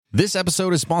This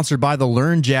episode is sponsored by the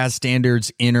Learn Jazz Standards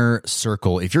Inner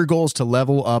Circle. If your goal is to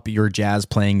level up your jazz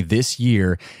playing this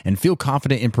year and feel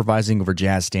confident improvising over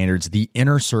jazz standards, the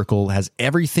Inner Circle has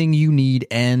everything you need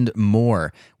and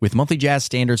more. With monthly jazz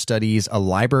standard studies, a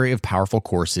library of powerful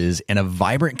courses, and a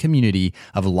vibrant community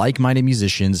of like-minded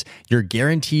musicians, you're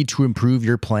guaranteed to improve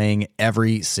your playing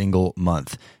every single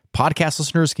month. Podcast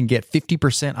listeners can get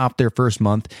 50% off their first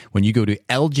month when you go to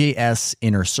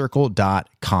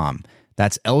ljsinnercircle.com.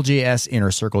 That's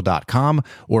ljsinnercircle.com,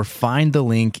 or find the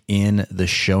link in the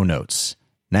show notes.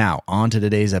 Now, on to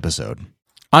today's episode.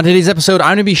 On today's episode, I'm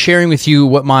going to be sharing with you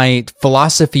what my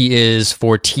philosophy is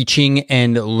for teaching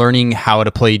and learning how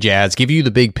to play jazz, give you the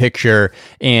big picture,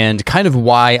 and kind of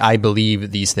why I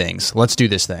believe these things. Let's do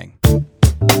this thing.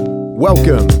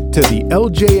 Welcome to the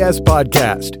LJS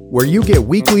Podcast, where you get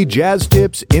weekly jazz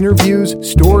tips, interviews,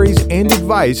 stories, and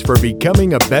advice for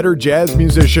becoming a better jazz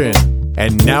musician.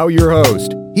 And now your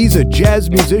host. He's a jazz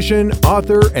musician,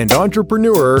 author, and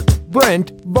entrepreneur,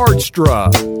 Brent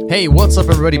Vaartstra. Hey, what's up,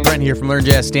 everybody? Brent here from Learn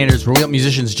Jazz Standards, where we help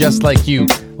musicians just like you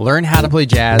learn how to play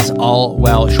jazz, all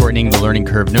while shortening the learning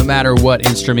curve, no matter what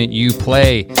instrument you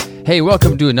play. Hey,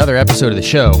 welcome to another episode of the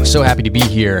show. So happy to be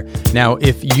here. Now,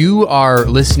 if you are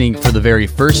listening for the very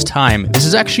first time, this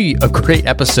is actually a great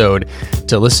episode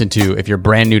to listen to if you're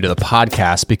brand new to the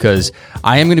podcast, because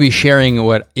I am going to be sharing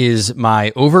what is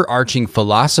my overarching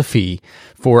philosophy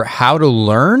for how to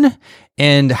learn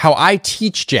and how I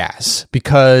teach jazz,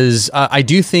 because I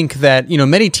do think that,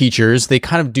 many teachers, they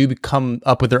kind of do come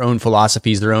up with their own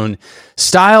philosophies, their own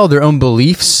style, their own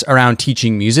beliefs around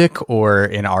teaching music, or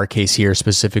in our case here,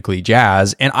 specifically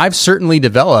jazz. And I've certainly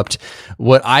developed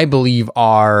what I believe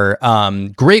are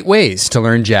great ways to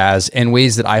learn jazz and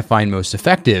ways that I find most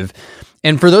effective.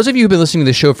 And for those of you who've been listening to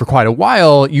the show for quite a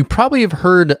while, you probably have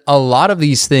heard a lot of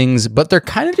these things, but they're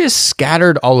kind of just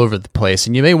scattered all over the place.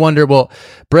 And you may wonder, well,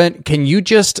 Brent, can you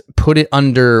just put it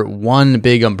under one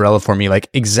big umbrella for me? Like,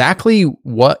 exactly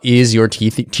what is your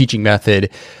teaching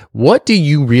method? What do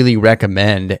you really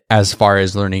recommend as far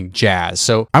as learning jazz?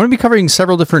 So I'm going to be covering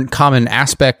several different common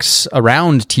aspects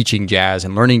around teaching jazz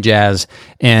and learning jazz,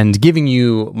 and giving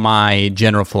you my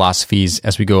general philosophies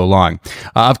as we go along.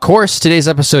 Of course, today's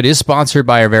episode is sponsored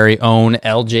by our very own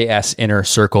LJS Inner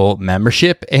Circle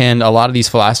membership. And a lot of these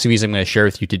philosophies I'm going to share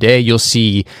with you today, you'll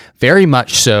see very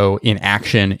much so in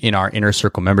action in our Inner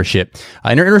Circle membership.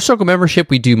 In our Inner Circle membership,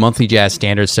 we do monthly jazz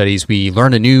standard studies. We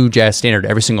learn a new jazz standard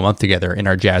every single month together in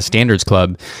our Jazz Standards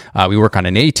Club. We work on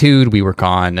an etude, we work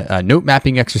on note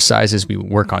mapping exercises, we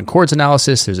work on chords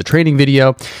analysis, there's a training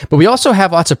video, but we also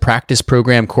have lots of practice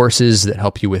program courses that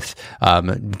help you with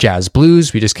jazz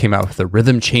blues. We just came out with the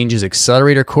Rhythm Changes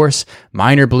Accelerator course,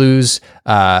 minor blues,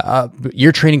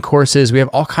 ear training courses. We have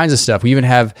all kinds of stuff. We even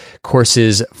have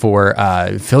courses for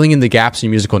filling in the gaps in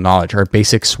musical knowledge, our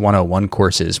Basics 101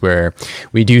 courses, where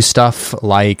we do stuff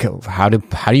like how do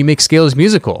you make scales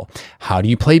musical? How do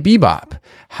you play bebop?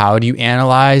 How do you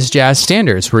analyze jazz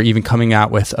standards? We're even coming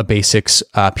out with a Basics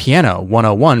Piano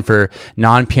 101 for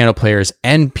non-piano players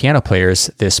and piano players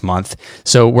this month.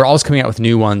 So we're always coming out with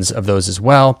new ones of those as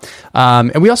well.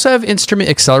 And we also have instrument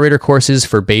accelerator courses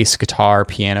for bass, guitar,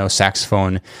 piano,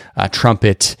 saxophone,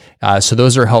 trumpet. So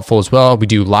those are helpful as well. We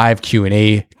do live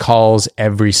Q&A calls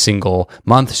every single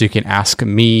month, so you can ask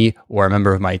me or a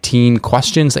member of my team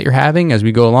questions that you're having as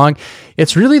we go along.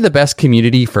 It's really the best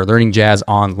community for learning jazz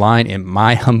online, in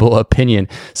my humble opinion.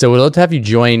 So we'd love to have you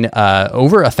join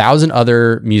over 1,000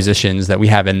 other musicians that we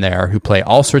have in there who play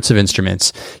all sorts of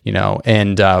instruments,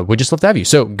 and we'd just love to have you.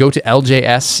 So go to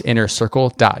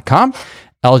ljsinnercircle.com,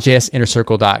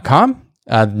 ljsinnercircle.com.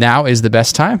 Now is the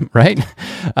best time, right?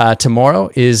 Tomorrow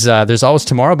is, there's always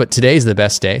tomorrow, but today is the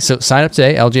best day. So sign up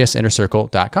today,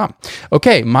 ljsinnercircle.com.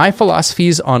 Okay, my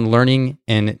philosophies on learning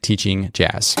and teaching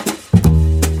jazz.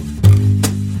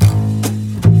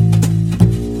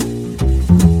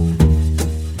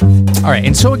 All right,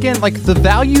 and so again, like, the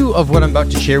value of what I'm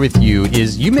about to share with you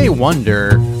is, you may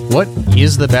wonder, what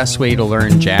is the best way to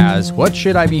learn jazz? What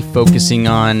should I be focusing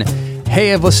on?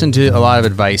 Hey, I've listened to a lot of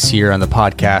advice here on the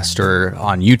podcast or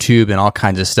on YouTube and all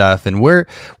kinds of stuff. And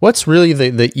what's really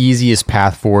the easiest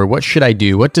path forward? What should I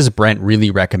do? What does Brent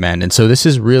really recommend? And so this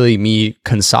is really me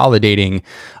consolidating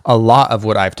a lot of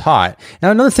what I've taught.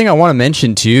 Now, another thing I want to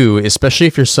mention too, especially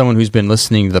if you're someone who's been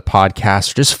listening to the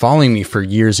podcast or just following me for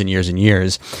years and years and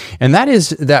years, and that is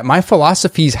that my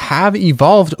philosophies have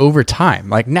evolved over time,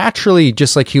 like naturally,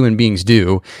 just like human beings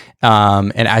do.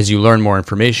 And as you learn more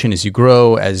information, as you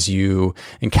grow, as you you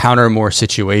encounter more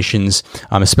situations,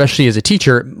 especially as a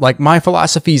teacher, like my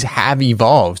philosophies have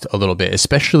evolved a little bit,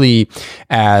 especially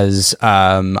as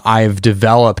I've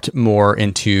developed more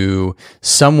into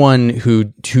someone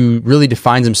who really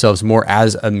defines themselves more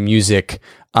as a music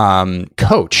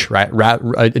coach, right?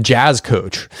 A jazz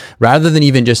coach, rather than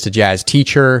even just a jazz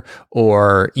teacher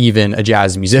or even a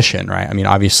jazz musician, right? I mean,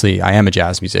 obviously I am a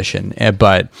jazz musician,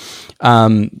 but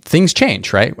things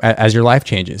change, right? As your life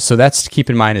changes. So that's to keep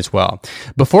in mind as well.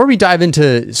 Before we dive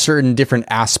into certain different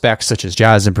aspects, such as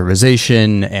jazz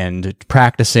improvisation and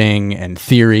practicing and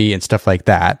theory and stuff like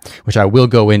that, which I will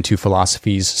go into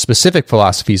specific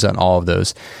philosophies on all of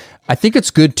those, I think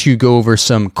it's good to go over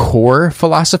some core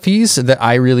philosophies that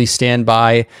I really stand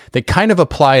by that kind of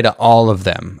apply to all of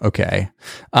them. Okay.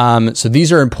 So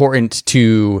these are important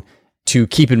to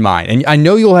keep in mind. And I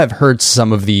know you'll have heard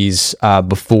some of these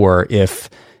before if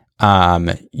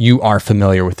you are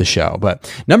familiar with the show.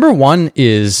 But number one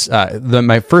is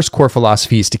my first core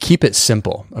philosophy is to keep it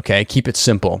simple. Okay, keep it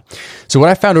simple. So what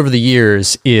I found over the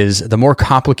years is the more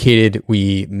complicated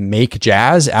we make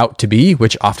jazz out to be,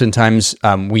 which oftentimes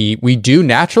we do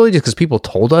naturally just because people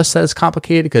told us that it's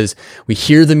complicated, because we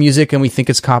hear the music and we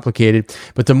think it's complicated.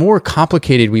 But the more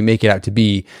complicated we make it out to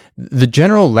be, the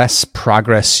general less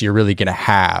progress you're really going to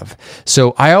have.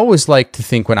 So I always like to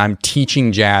think when I'm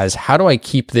teaching jazz, how do I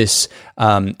keep this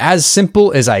as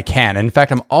simple as I can? And in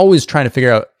fact, I'm always trying to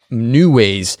figure out new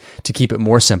ways to keep it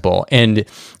more simple. And,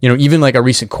 even like a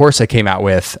recent course I came out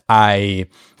with, I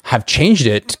have changed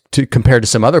it to compared to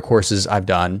some other courses I've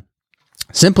done,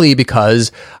 simply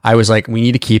because I was like, we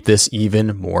need to keep this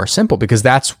even more simple, because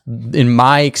that's, in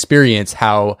my experience,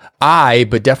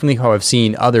 but definitely how I've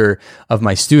seen other of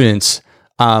my students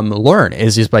learn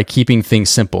is just by keeping things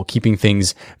simple, keeping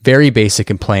things very basic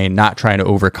and plain, not trying to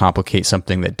overcomplicate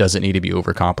something that doesn't need to be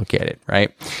overcomplicated,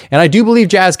 right? And I do believe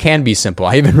jazz can be simple.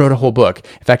 I even wrote a whole book.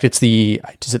 In fact, is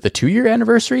it the 2-year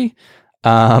anniversary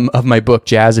of my book,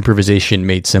 Jazz Improvisation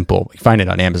Made Simple? You find it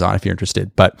on Amazon if you're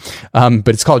interested. But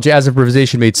it's called Jazz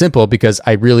Improvisation Made Simple because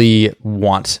I really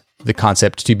want the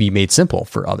concept to be made simple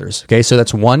for others. Okay. So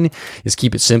that's one, is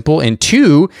keep it simple. And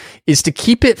two is to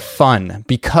keep it fun,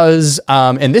 because,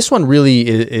 and this one really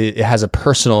it has a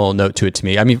personal note to it to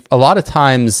me. I mean, a lot of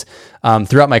times,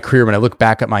 throughout my career, when I look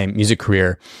back at my music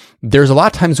career, there's a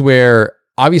lot of times where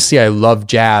obviously I love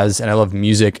jazz and I love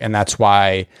music, and that's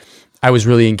why I was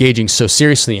really engaging so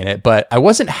seriously in it, but I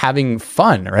wasn't having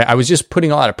fun, right? I was just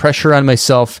putting a lot of pressure on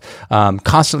myself,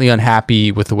 constantly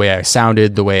unhappy with the way I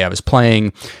sounded, the way I was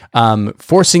playing,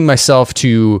 forcing myself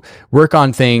to work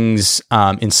on things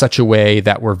in such a way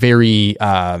that were very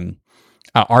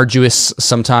arduous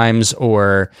sometimes,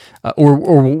 or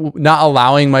not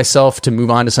allowing myself to move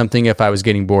on to something if I was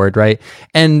getting bored, right?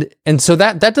 And so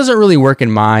that doesn't really work in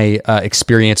my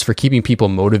experience for keeping people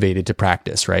motivated to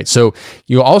practice, right? So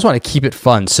you always want to keep it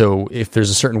fun. So if there's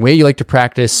a certain way you like to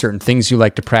practice, certain things you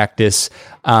like to practice,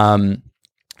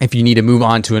 if you need to move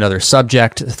on to another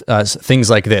subject, things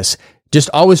like this, just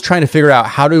always trying to figure out,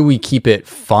 how do we keep it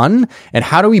fun, and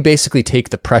how do we basically take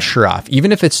the pressure off?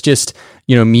 Even if it's just,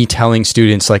 me telling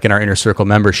students, like in our inner circle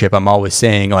membership, I'm always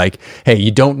saying like, hey,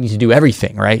 you don't need to do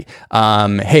everything, right?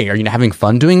 Hey, are you having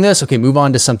fun doing this? Okay, move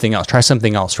on to something else. Try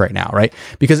something else right now, right?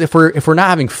 Because if we're not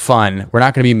having fun, we're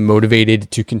not going to be motivated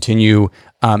to continue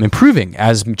improving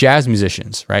as jazz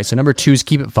musicians, right? So number 2 is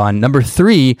keep it fun. Number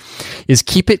 3 is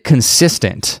keep it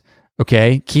consistent.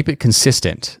 Okay, keep it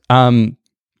consistent.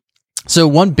 So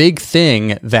one big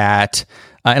thing that,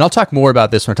 and I'll talk more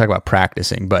about this when I talk about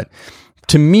practicing, but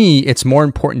to me, it's more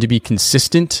important to be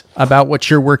consistent about what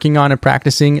you're working on and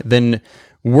practicing than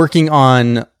working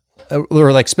on,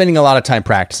 or like spending a lot of time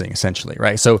practicing, essentially,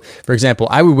 right? So for example,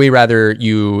 I would way rather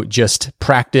you just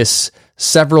practice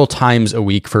several times a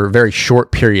week for a very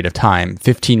short period of time,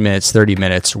 15 minutes, 30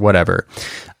 minutes, whatever.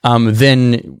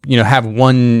 Then, have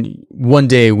one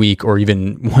day a week, or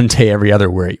even one day every other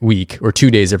week, or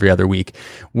 2 days every other week,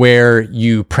 where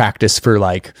you practice for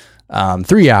like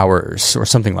 3 hours or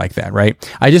something like that, right?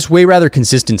 I just way rather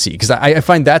consistency, because I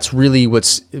find that's really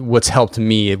what's helped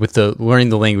me with learning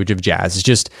the language of jazz, is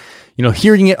just,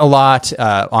 hearing it a lot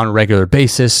on a regular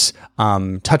basis,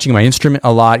 touching my instrument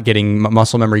a lot, getting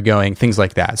muscle memory going, things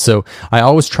like that. So I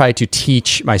always try to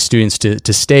teach my students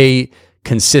to stay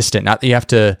consistent. Not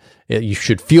that you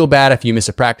should feel bad if you miss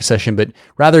a practice session, but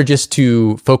rather just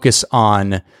to focus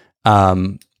on,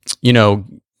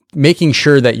 making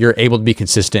sure that you're able to be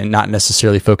consistent, not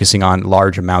necessarily focusing on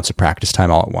large amounts of practice time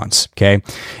all at once. Okay.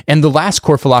 And the last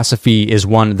core philosophy is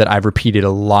one that I've repeated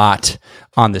a lot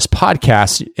on this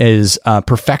podcast, is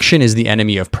perfection is the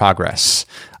enemy of progress.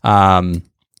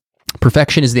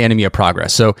 Perfection is the enemy of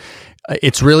progress. So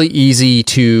it's really easy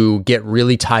to get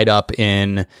really tied up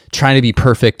in trying to be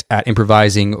perfect at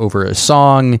improvising over a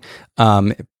song,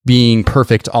 being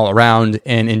perfect all around.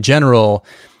 And in general,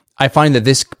 I find that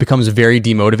this becomes very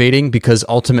demotivating because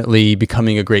ultimately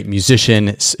becoming a great musician,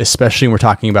 especially when we're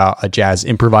talking about a jazz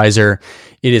improviser,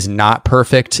 it is not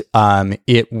perfect.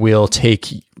 It will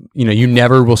take, you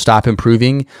never will stop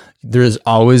improving. There's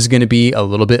always going to be a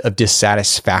little bit of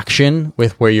dissatisfaction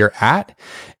with where you're at.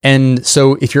 And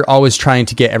so if you're always trying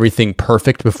to get everything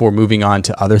perfect before moving on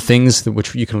to other things,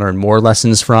 which you can learn more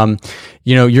lessons from,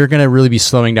 you're going to really be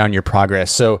slowing down your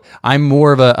progress. So I'm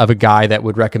more of a guy that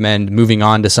would recommend moving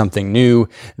on to something new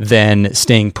than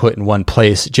staying put in one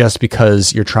place just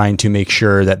because you're trying to make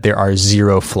sure that there are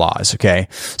zero flaws. Okay.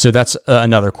 So that's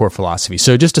another core philosophy.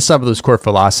 So just to sum up those core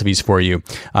philosophies for you.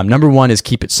 Number 1 is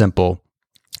keep it simple.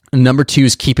 Number 2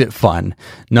 is keep it fun.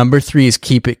 Number 3 is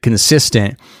keep it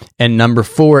consistent. And number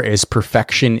 4 is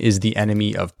perfection is the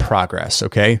enemy of progress.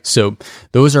 Okay. So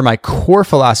those are my core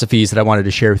philosophies that I wanted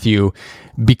to share with you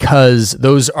because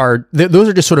those are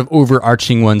just sort of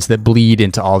overarching ones that bleed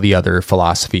into all the other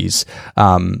philosophies,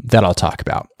 that I'll talk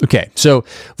about. Okay. So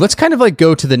let's kind of like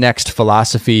go to the next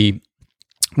philosophy,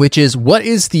 which is what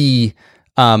is the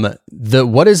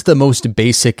most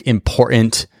basic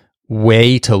important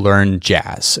way to learn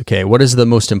jazz? Okay, what is the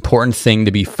most important thing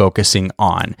to be focusing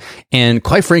on? And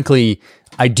quite frankly,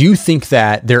 I do think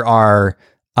that there are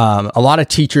a lot of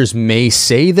teachers may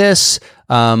say this,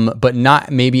 but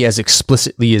not maybe as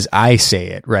explicitly as I say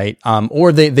it, right?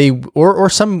 Or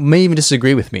some may even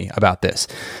disagree with me about this.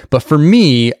 But for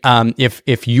me,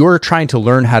 if you're trying to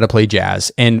learn how to play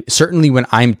jazz, and certainly when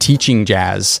I'm teaching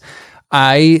jazz,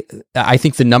 I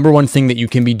think the number one thing that you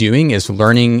can be doing is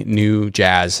learning new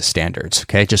jazz standards.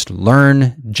 Okay. Just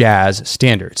learn jazz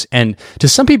standards. And to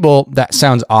some people that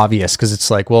sounds obvious because it's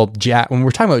like, well, when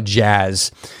we're talking about jazz,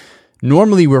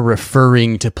 normally we're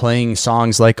referring to playing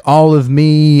songs like All of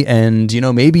Me and,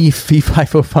 maybe Fee Fi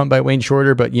Fo Fum by Wayne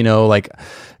Shorter, but like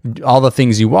All the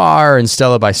Things You Are and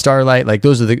Stella by Starlight. Like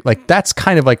those are that's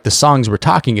kind of like the songs we're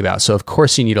talking about. So of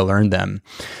course you need to learn them.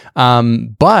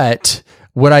 But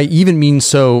what I even mean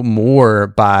so more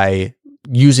by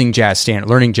learning jazz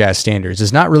standards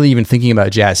is not really even thinking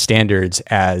about jazz standards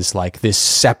as like this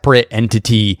separate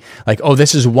entity, like, oh,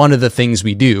 this is one of the things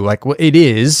we do. Like, well, it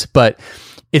is, but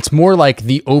it's more like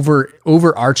the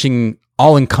overarching,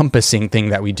 all-encompassing thing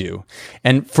that we do.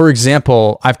 And for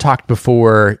example, I've talked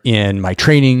before in my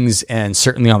trainings and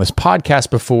certainly on this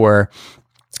podcast before,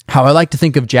 how I like to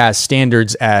think of jazz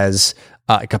standards as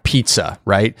like a pizza,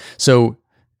 right? So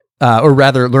or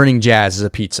rather learning jazz is a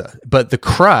pizza, but the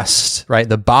crust, right?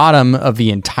 The bottom of the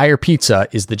entire pizza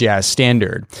is the jazz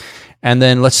standard. And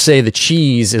then let's say the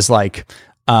cheese is like,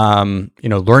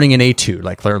 learning an etude,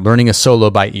 like learning a solo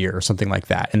by ear or something like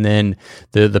that. And then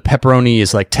the pepperoni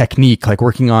is like technique, like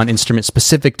working on instrument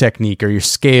specific technique or your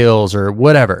scales or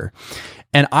whatever.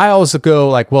 And I always go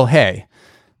like, well, hey,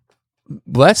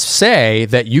 let's say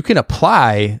that you can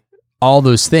apply all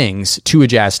those things to a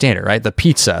jazz standard, right? The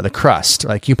pizza, the crust,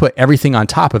 like you put everything on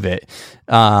top of it.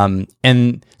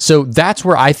 And so that's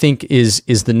where I think is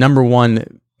the number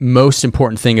one most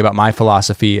important thing about my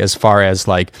philosophy as far as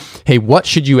like, hey, what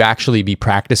should you actually be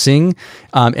practicing?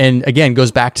 And again,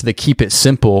 goes back to the keep it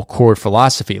simple core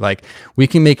philosophy. Like we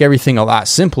can make everything a lot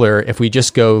simpler if we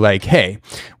just go like, hey,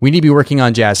 we need to be working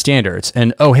on jazz standards.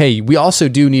 And oh, hey, we also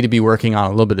do need to be working on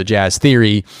a little bit of jazz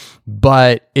theory,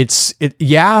 but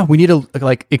we need to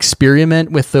like experiment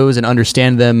with those and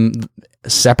understand them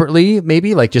separately,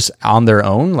 maybe like just on their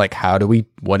own. Like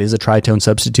what is a tritone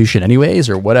substitution anyways,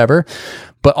 or whatever.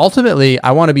 But ultimately,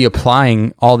 I want to be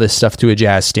applying all this stuff to a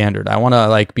jazz standard. I want to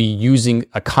like be using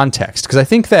a context because I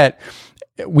think that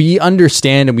we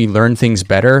understand and we learn things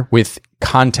better with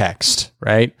context,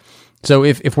 right? So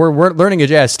if we're learning a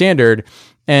jazz standard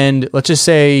and let's just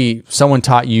say someone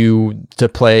taught you to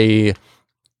play,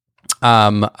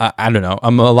 I don't know,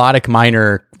 a melodic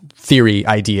minor theory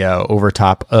idea over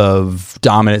top of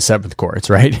dominant seventh chords,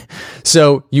 right?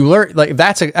 So you learn like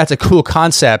that's a cool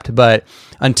concept, but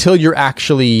until you're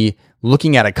actually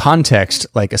looking at a context,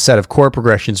 like a set of chord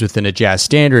progressions within a jazz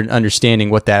standard and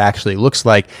understanding what that actually looks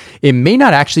like, it may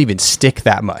not actually even stick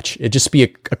that much. It'd just be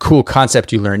a cool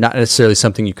concept you learn, not necessarily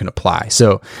something you can apply.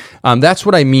 So that's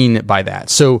what I mean by that.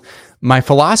 So my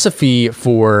philosophy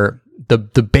for the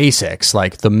basics,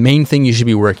 like the main thing you should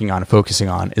be working on, focusing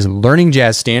on is learning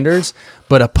jazz standards,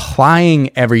 but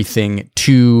applying everything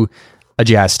to a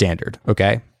jazz standard.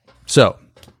 Okay. So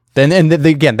then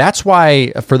again, that's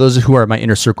why for those who are my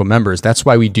inner circle members, that's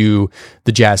why we do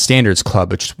the Jazz Standards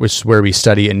Club, which is where we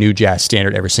study a new jazz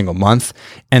standard every single month.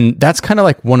 And that's kind of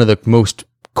like one of the most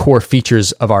core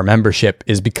features of our membership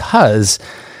is because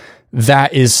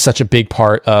that is such a big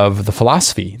part of the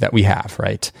philosophy that we have,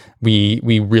 right? We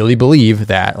really believe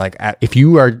that like if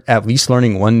you are at least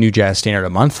learning one new jazz standard a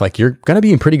month, like you're going to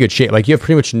be in pretty good shape. Like you have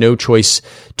pretty much no choice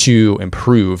to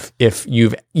improve if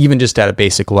you've even just at a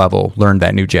basic level learned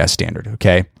that new jazz standard.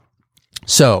 Okay.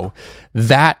 So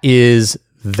that is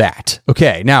that.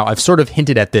 Okay. Now I've sort of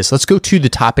hinted at this. Let's go to the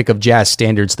topic of jazz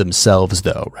standards themselves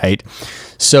though, right?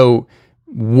 So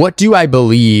what do I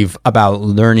believe about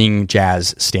learning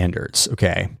jazz standards?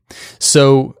 Okay.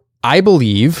 So I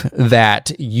believe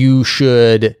that you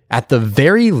should, at the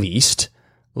very least,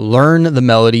 learn the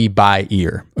melody by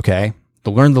ear. Okay.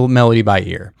 Learn the melody by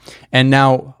ear. And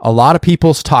now a lot of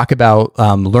people talk about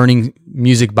learning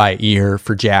music by ear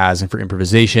for jazz and for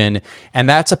improvisation. And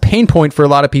that's a pain point for a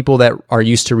lot of people that are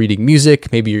used to reading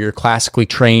music. Maybe you're classically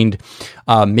trained.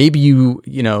 Maybe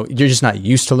you're just not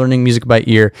used to learning music by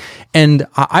ear. And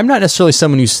I'm not necessarily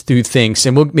someone who thinks,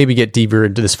 and we'll maybe get deeper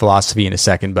into this philosophy in a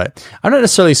second, but I'm not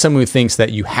necessarily someone who thinks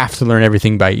that you have to learn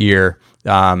everything by ear.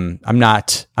 I'm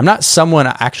not someone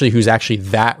actually who's actually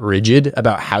that rigid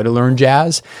about how to learn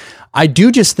jazz. I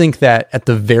do just think that at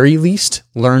the very least,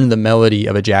 learn the melody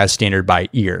of a jazz standard by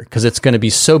ear because it's going to be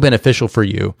so beneficial for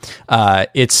you.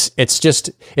 It's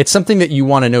something that you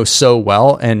want to know so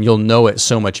well, and you'll know it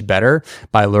so much better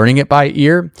by learning it by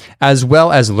ear, as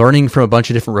well as learning from a bunch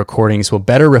of different recordings will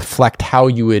better reflect how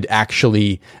you would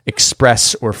actually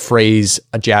express or phrase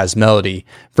a jazz melody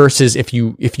versus if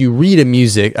you read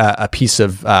a piece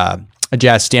of a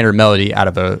jazz standard melody out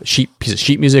of a piece of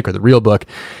sheet music or the real book,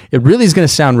 it really is going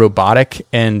to sound robotic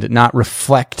and not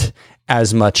reflect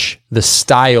as much the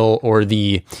style or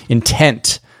the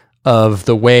intent of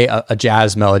the way a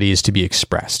jazz melody is to be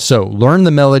expressed. So learn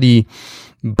the melody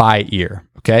by ear.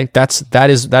 Okay. That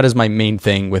is my main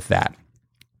thing with that.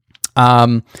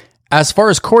 As far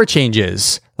as chord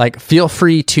changes, like feel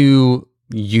free to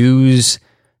use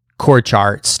chord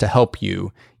charts to help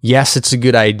you. Yes, it's a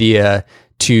good idea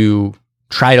to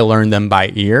try to learn them by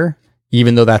ear,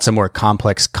 even though that's a more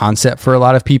complex concept for a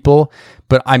lot of people.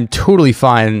 But I'm totally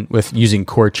fine with using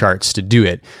chord charts to do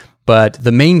it. But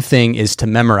the main thing is to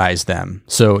memorize them.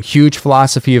 So huge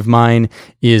philosophy of mine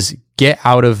is get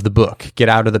out of the book, get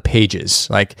out of the pages.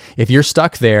 Like if you're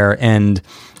stuck there, and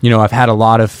I've had a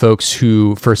lot of folks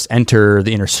who first enter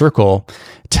the inner circle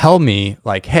tell me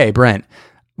like, hey, Brent,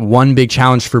 one big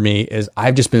challenge for me is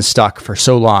I've just been stuck for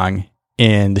so long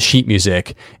in the sheet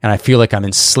music and I feel like I'm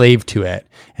enslaved to it.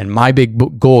 And my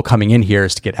big goal coming in here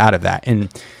is to get out of that. And,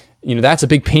 that's a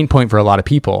big pain point for a lot of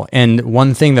people. And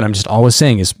one thing that I'm just always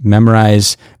saying is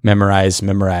memorize, memorize,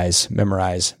 memorize,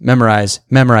 memorize, memorize,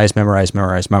 memorize, memorize,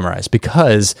 memorize, memorize.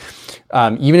 Because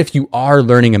even if you are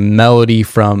learning a melody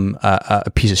from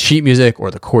a piece of sheet music or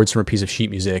the chords from a piece of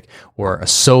sheet music or a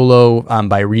solo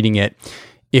by reading it,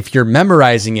 if you're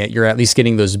memorizing it, you're at least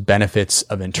getting those benefits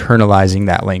of internalizing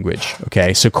that language.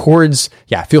 Okay. So chords,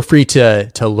 feel free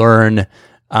to learn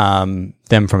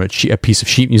them from a piece of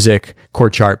sheet music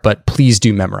chord chart, but please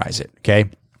do memorize it. Okay.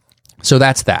 So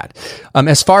that's that.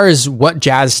 As far as what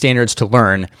jazz standards to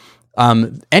learn,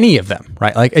 any of them,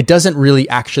 right? Like it doesn't really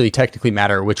actually technically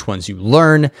matter which ones you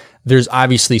learn. There's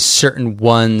obviously certain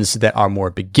ones that are more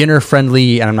beginner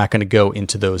friendly, and I'm not going to go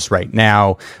into those right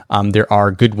now. There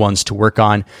are good ones to work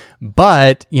on,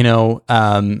 but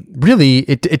really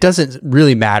it doesn't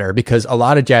really matter because a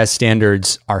lot of jazz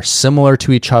standards are similar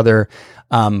to each other.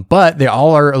 But they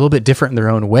all are a little bit different in their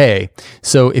own way.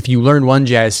 So if you learn one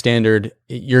jazz standard,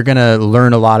 you're going to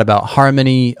learn a lot about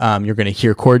harmony. You're going to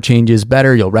hear chord changes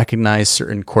better. You'll recognize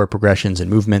certain chord progressions and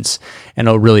movements, and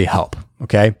it'll really help.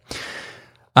 Okay.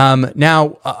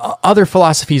 Now, other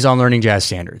philosophies on learning jazz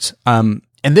standards. And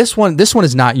this one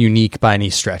is not unique by any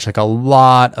stretch. Like a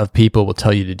lot of people will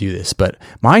tell you to do this, but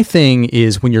my thing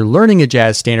is when you're learning a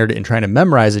jazz standard and trying to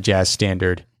memorize a jazz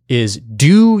standard, is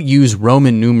do use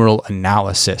Roman numeral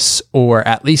analysis or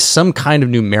at least some kind of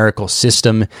numerical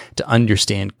system to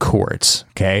understand chords.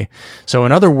 Okay. So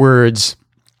in other words,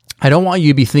 I don't want you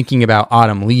to be thinking about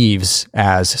Autumn Leaves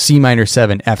as C minor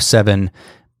 7, F7,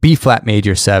 B flat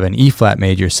major 7, E flat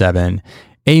major 7,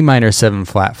 A minor 7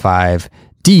 flat 5,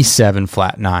 D7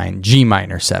 flat 9, G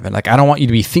minor 7. Like I don't want you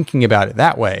to be thinking about it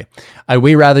that way. I'd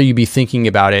way rather you be thinking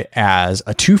about it as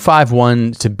a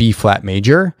 2-5-1 to B flat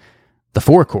major, the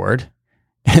 4 chord,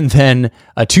 and then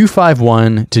a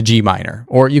 2-5-1 to G minor.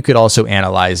 Or you could also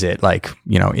analyze it like,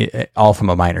 all from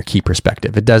a minor key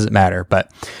perspective. It doesn't matter,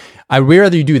 but I'd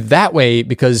rather you do it that way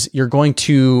because you're going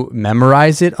to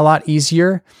memorize it a lot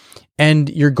easier.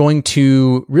 And you're going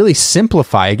to really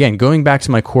simplify, again, going back to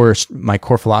my core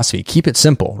philosophy, keep it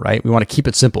simple, right? We want to keep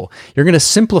it simple. You're going to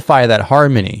simplify that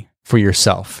harmony for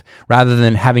yourself rather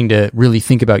than having to really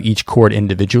think about each chord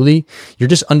individually. You're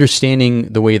just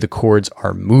understanding the way the chords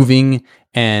are moving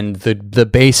and the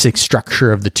basic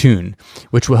structure of the tune,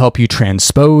 which will help you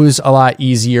transpose a lot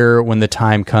easier when the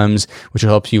time comes, which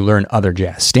will help you learn other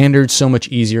jazz standards so much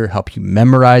easier, help you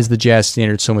memorize the jazz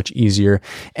standards so much easier.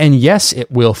 And yes, it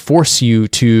will force you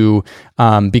to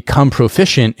become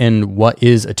proficient in what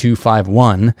is a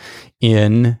 2-5-1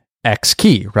 in X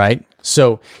key, right?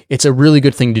 So it's a really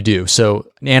good thing to do. So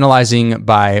analyzing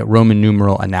by Roman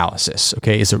numeral analysis,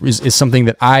 okay, is something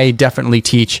that I definitely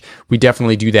teach. We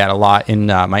definitely do that a lot in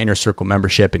my Inner Circle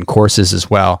membership and courses as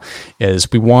well, is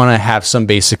we want to have some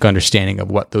basic understanding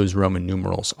of what those Roman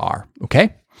numerals are,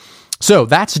 okay? So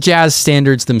that's jazz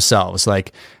standards themselves,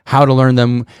 like how to learn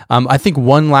them. I think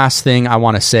one last thing I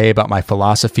want to say about my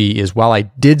philosophy is while I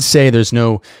did say there's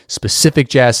no specific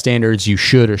jazz standards you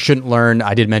should or shouldn't learn,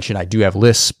 I did mention I do have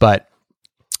lists, but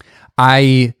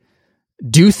I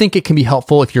do think it can be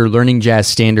helpful if you're learning jazz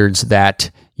standards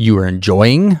that you are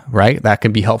enjoying, right? That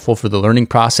can be helpful for the learning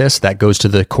process. That goes to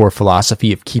the core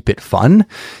philosophy of keep it fun.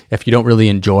 If you don't really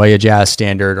enjoy a jazz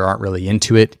standard or aren't really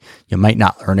into it, you might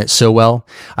not learn it so well.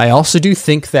 I also do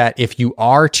think that if you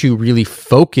are to really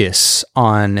focus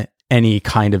on any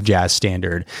kind of jazz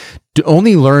standard, to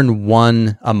only learn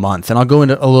one a month. And I'll go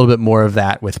into a little bit more of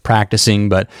that with practicing,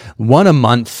 but one a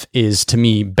month is to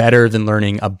me better than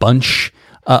learning a bunch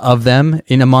of them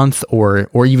in a month or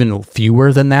even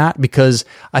fewer than that, because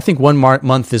I think 1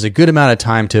 month is a good amount of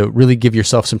time to really give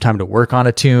yourself some time to work on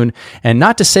a tune and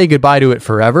not to say goodbye to it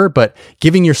forever, but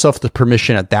giving yourself the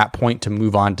permission at that point to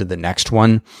move on to the next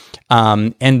one.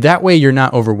 And that way you're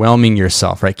not overwhelming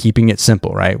yourself, right? Keeping it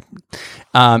simple, right?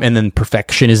 And then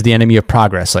perfection is the enemy of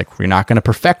progress. Like you're not going to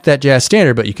perfect that jazz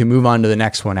standard, but you can move on to the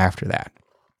next one after that.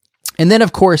 And then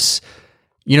of course,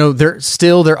 you know,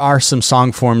 there are some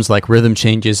song forms like rhythm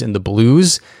changes in the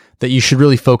blues that you should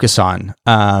really focus on,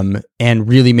 and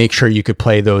really make sure you could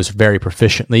play those very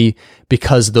proficiently,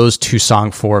 because those two song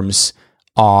forms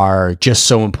are just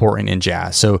so important in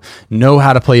jazz. So know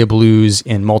how to play a blues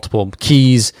in multiple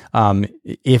keys.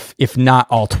 If not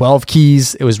all 12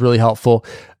 keys, it was really helpful.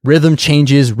 Rhythm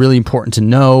changes, really important to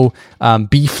know.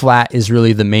 B flat is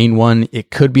really the main one.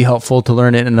 It could be helpful to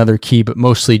learn it in another key, but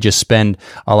mostly just spend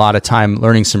a lot of time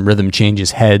learning some rhythm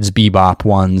changes, heads, bebop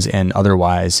ones, and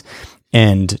otherwise.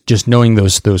 And just knowing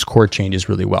those chord changes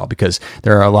really well, because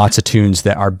there are lots of tunes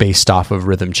that are based off of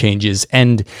rhythm changes.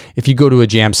 And if you go to a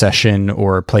jam session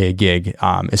or play a gig,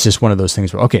 it's just one of those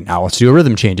things where, okay, now let's do a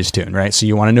rhythm changes tune, right? So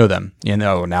you want to know them. You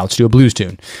know, now let's do a blues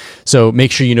tune. So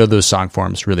make sure you know those song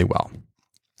forms really well.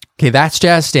 Okay, that's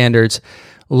jazz standards.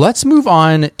 Let's move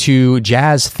on to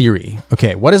jazz theory.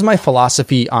 Okay, what is my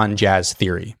philosophy on jazz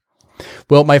theory?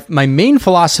 Well, my main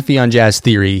philosophy on jazz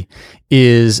theory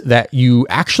is that you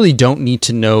actually don't need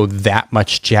to know that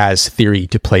much jazz theory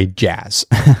to play jazz.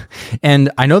 And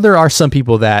I know there are some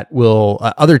people that will,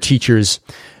 other teachers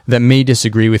that may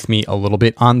disagree with me a little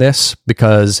bit on this,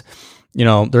 because you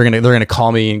know, they're gonna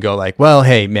call me and go like, well,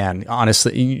 hey man,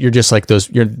 honestly, you're like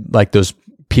those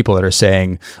people that are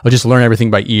saying, oh, just learn everything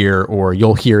by ear or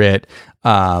you'll hear it.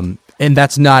 And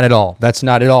that's not at all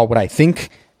what I think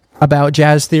about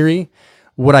jazz theory.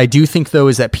 What I do think though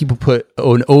is that people put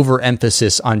an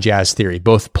overemphasis on jazz theory,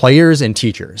 both players and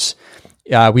teachers.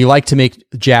 We like to make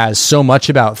jazz so much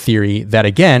about theory that,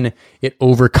 again, it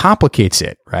overcomplicates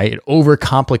it, right? It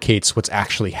overcomplicates what's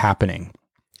actually happening.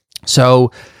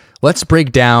 So let's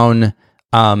break down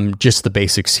just the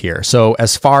basics here. So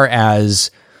as far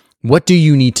as what do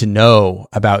you need to know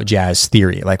about jazz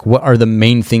theory? Like, what are the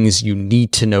main things you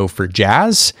need to know for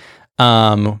jazz?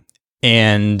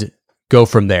 And go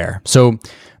from there. So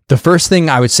the first thing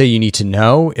I would say you need to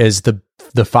know is the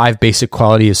 5 basic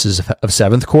qualities of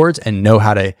seventh chords, and know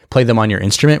how to play them on your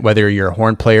instrument, whether you're a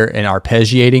horn player and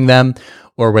arpeggiating them,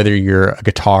 or whether you're a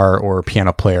guitar or a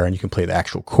piano player and you can play the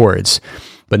actual chords.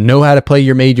 But know how to play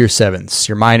your major sevenths,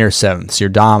 your minor sevenths, your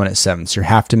dominant sevenths, your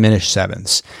half diminished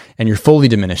sevenths, and your fully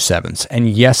diminished sevenths. And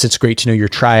yes, it's great to know your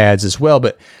triads as well,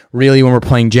 but really when we're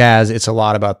playing jazz, it's a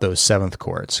lot about those seventh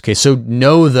chords. Okay, so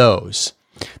know those.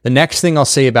 The next thing I'll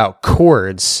say about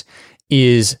chords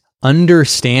is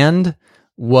understand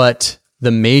what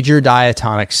the major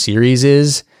diatonic series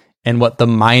is and what the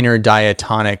minor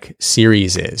diatonic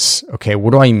series is. Okay,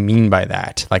 what do I mean by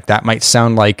that? Like, that might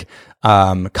sound like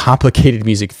complicated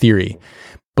music theory,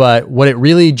 but what it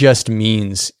really just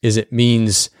means is it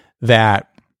means that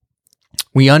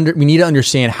we need to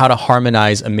understand how to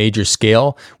harmonize a major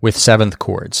scale with seventh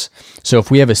chords. So if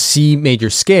we have a C major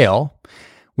scale,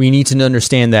 we need to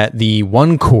understand that the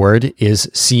 1 chord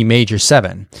is C major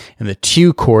 7, and the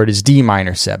 2 chord is D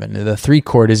minor 7, and the 3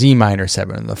 chord is E minor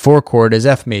 7, and the 4 chord is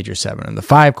F major 7, and the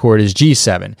 5 chord is G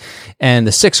 7, and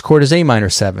the 6 chord is A minor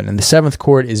 7, and the 7th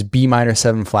chord is B minor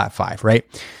 7 flat 5, right?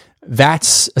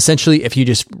 That's essentially if you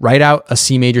just write out a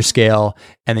C major scale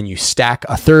and then you stack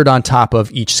a third on top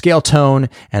of each scale tone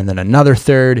and then another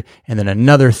third and then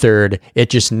another third, it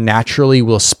just naturally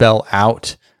will spell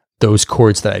out those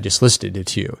chords that I just listed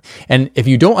to you. And if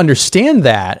you don't understand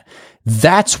that,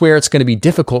 that's where it's going to be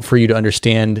difficult for you to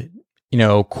understand,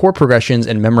 chord progressions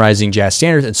and memorizing jazz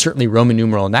standards, and certainly Roman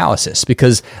numeral analysis,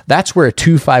 because that's where a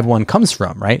 2-5-1 comes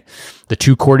from, right? The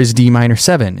 2 chord is D minor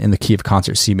 7 in the key of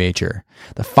concert C major.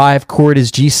 The 5 chord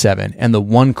is G7 and the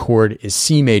 1 chord is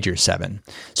C major 7.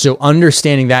 So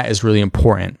understanding that is really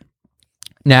important.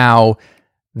 Now,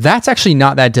 that's actually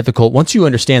not that difficult. Once you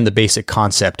understand the basic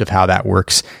concept of how that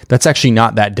works, that's actually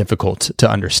not that difficult to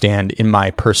understand, in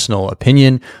my personal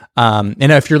opinion. And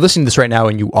if you're listening to this right now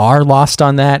and you are lost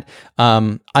on that,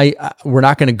 we're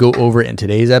not going to go over it in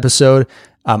today's episode.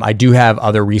 I do have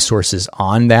other resources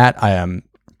on that.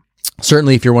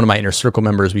 Certainly, if you're one of my Inner Circle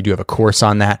members, we do have a course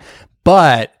on that.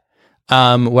 But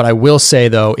what I will say,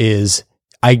 though, is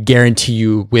I guarantee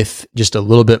you, with just a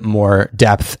little bit more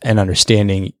depth and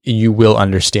understanding, you will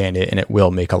understand it and it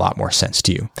will make a lot more sense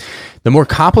to you. The more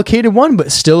complicated one,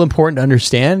 but still important to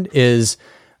understand, is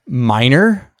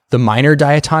the minor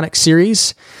diatonic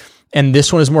series. And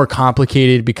this one is more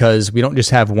complicated because we don't just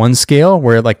have one scale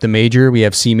where, like the major, we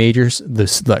have C majors,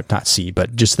 not C,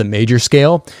 but just the major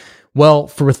scale.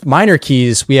 Well, with minor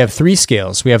keys, we have 3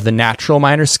 scales. We have the natural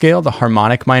minor scale, the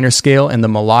harmonic minor scale, and the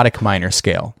melodic minor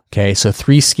scale. Okay, so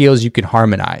 3 scales you can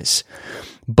harmonize.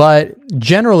 But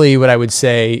generally, what I would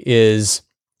say is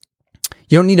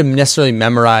you don't need to necessarily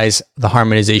memorize the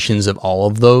harmonizations of all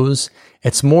of those.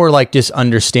 It's more like just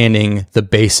understanding the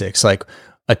basics, like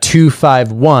a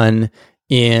 2-5-1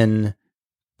 in,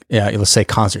 let's say,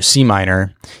 concert C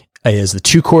minor. Is the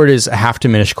 2 chord is a half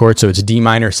diminished chord, so it's D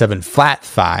minor 7 flat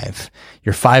 5.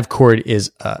 Your 5 chord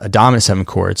is a dominant 7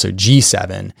 chord, so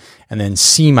G7, and then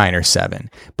C minor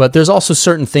 7. But there's also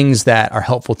certain things that are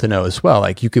helpful to know as well.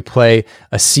 Like you could play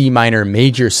a C minor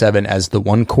major 7 as the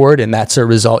 1 chord, and that's a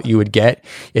result you would get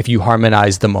if you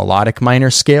harmonize the melodic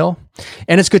minor scale.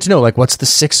 And it's good to know, like, what's the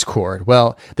 6th chord?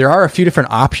 Well, there are a few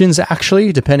different options,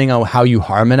 actually, depending on how you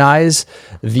harmonize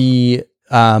the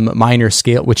minor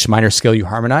scale, which minor scale you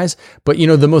harmonize. But,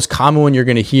 the most common one you're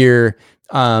going to hear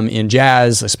in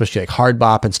jazz, especially like hard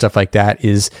bop and stuff like that,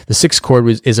 is the 6th chord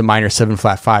is a minor 7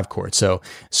 flat 5 chord. So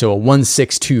a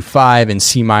 1-6-2-5 in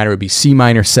C minor would be C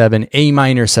minor 7, A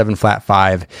minor 7 flat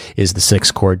 5 is the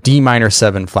 6th chord, D minor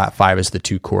 7 flat 5 is the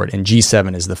 2 chord, and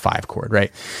G7 is the 5 chord,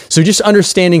 right? So just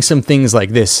understanding some things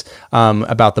like this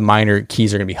about the minor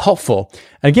keys are going to be helpful.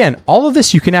 Again, all of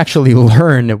this you can actually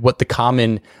learn what the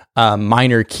common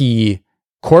minor key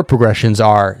chord progressions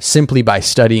are simply by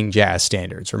studying jazz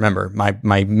standards. Remember,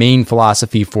 my main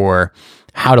philosophy for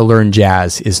how to learn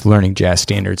jazz is learning jazz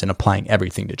standards and applying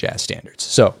everything to jazz standards.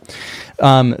 So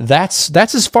that's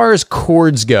as far as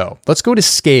chords go. Let's go to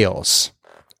scales.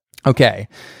 Okay.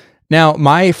 Now,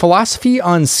 my philosophy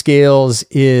on scales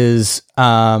is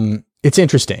it's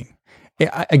interesting.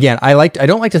 Again, I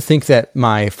don't like to think that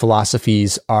my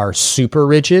philosophies are super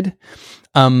rigid.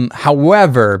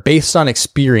 However, based on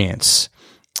experience,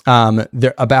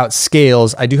 about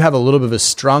scales, I do have a little bit of a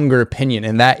stronger opinion,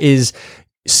 and that is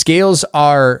scales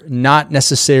are not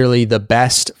necessarily the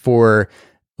best for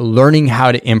learning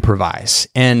how to improvise.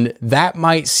 And that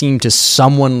might seem to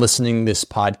someone listening to this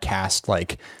podcast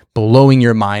like blowing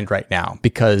your mind right now,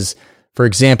 because, for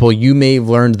example, you may have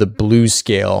learned the blues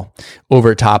scale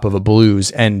over top of a blues,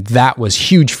 and that was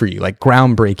huge for you, like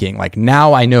groundbreaking. Like,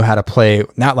 now I know how to play,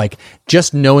 not like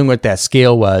just knowing what that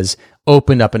scale was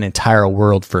opened up an entire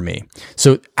world for me.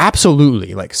 So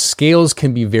absolutely, like, scales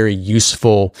can be very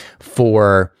useful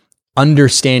for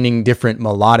understanding different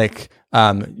melodic,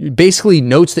 basically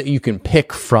notes that you can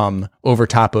pick from over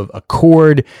top of a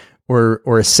chord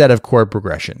or a set of chord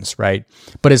progressions, right?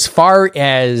 But as far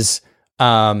as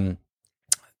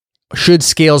should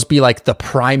scales be like the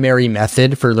primary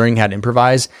method for learning how to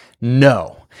improvise?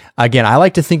 No. Again, I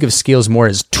like to think of scales more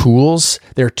as tools.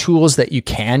 They're tools that you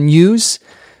can use.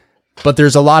 But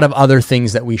there's a lot of other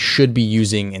things that we should be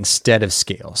using instead of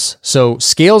scales. So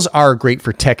scales are great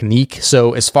for technique.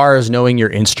 So as far as knowing your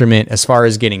instrument, as far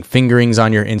as getting fingerings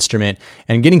on your instrument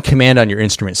and getting command on your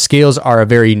instrument, scales are a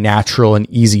very natural and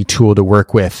easy tool to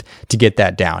work with to get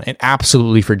that down. And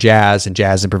absolutely for jazz and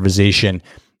jazz improvisation,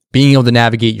 being able to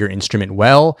navigate your instrument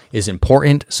well is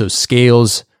important. So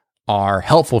scales are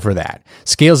helpful for that.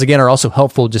 Scales, again, are also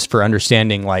helpful just for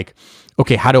understanding, like,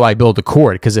 okay, how do I build a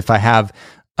chord? Because if I have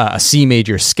a C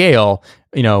major scale,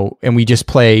 and we just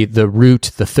play the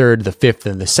root, the third, the fifth,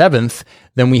 and the seventh,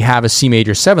 then we have a C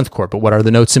major seventh chord. But what are the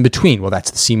notes in between? Well,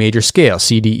 that's the C major scale,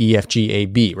 C, D, E, F, G, A,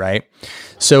 B, right?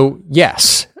 So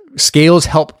yes, scales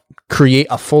help create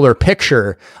a fuller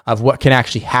picture of what can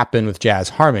actually happen with jazz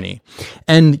harmony.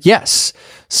 And yes,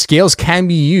 scales can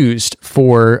be used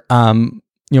for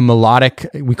melodic,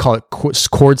 we call it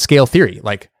chord scale theory,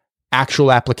 like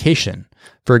actual application.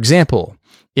 For example,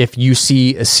 if you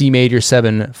see a C major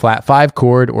 7 flat 5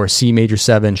 chord or C major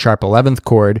 7 sharp 11th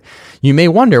chord, you may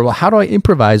wonder, well, how do I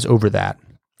improvise over that?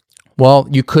 Well,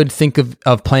 you could think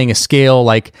of playing a scale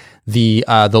like the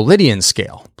Lydian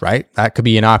scale, right? That could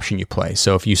be an option you play.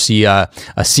 So if you see a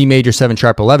C major 7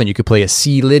 sharp 11, you could play a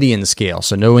C Lydian scale.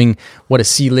 So knowing what a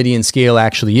C Lydian scale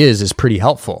actually is pretty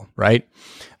helpful, right?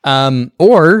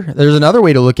 Or there's another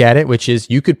way to look at it, which is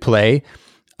you could play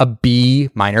a B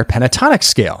minor pentatonic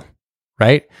scale,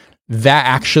 right? That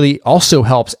actually also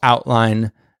helps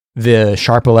outline the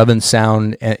sharp 11th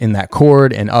sound in that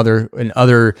chord and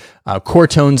other chord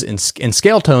tones and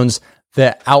scale tones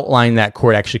that outline that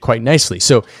chord actually quite nicely.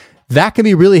 So that can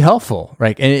be really helpful,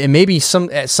 right? And it may be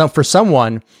for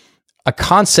someone, a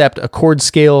chord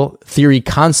scale theory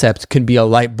concept can be a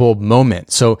light bulb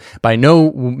moment. So by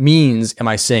no means am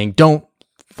I saying don't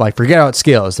forget about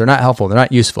scales. They're not helpful. They're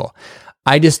not useful.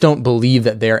 I just don't believe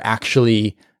that they're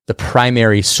actually the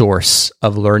primary source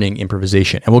of learning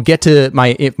improvisation. And we'll get to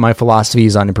my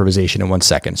philosophies on improvisation in 1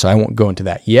 second, so I won't go into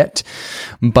that yet.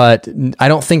 But I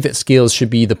don't think that scales should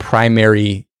be the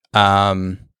primary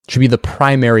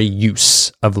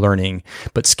use of learning.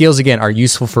 But scales, again, are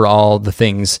useful for all the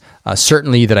things,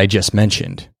 certainly that I just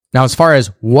mentioned. Now, as far as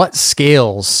what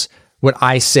scales would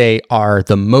I say are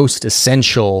the most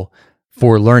essential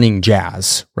for learning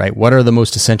jazz, right? What are the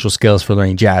most essential skills for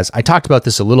learning jazz? I talked about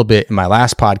this a little bit in my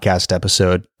last podcast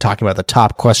episode, talking about the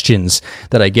top questions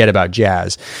that I get about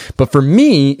jazz. But for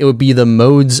me, it would be the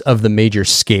modes of the major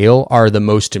scale are the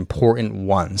most important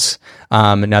ones.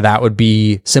 Now that would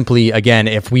be simply, again,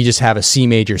 if we just have a C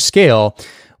major scale,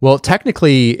 well,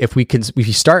 technically, if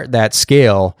you start that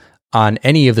scale on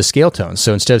any of the scale tones.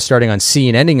 So instead of starting on C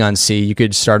and ending on C, you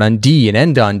could start on D and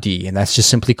end on D, and that's just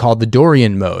simply called the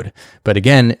Dorian mode. But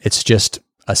again, it's just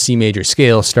a C major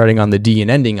scale starting on the D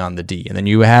and ending on the D. And then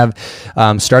you have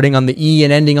starting on the E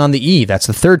and ending on the E. That's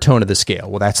the third tone of the scale.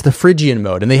 Well, that's the Phrygian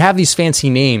mode. And they have these fancy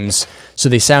names, so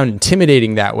they sound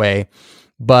intimidating that way.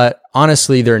 But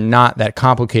honestly, they're not that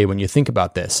complicated when you think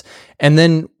about this. And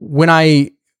then when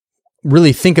I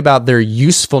really think about their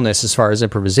usefulness as far as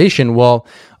improvisation, well,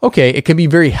 okay, it can be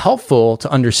very helpful to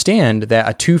understand that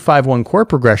a 2-5-1 chord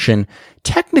progression,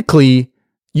 technically,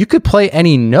 you could play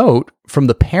any note from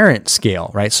the parent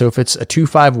scale, right? So if it's a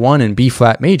 2-5-1 in B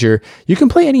flat major, you can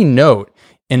play any note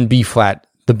in the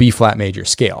B flat major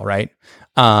scale, right?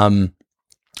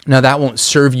 Now that won't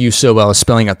serve you so well as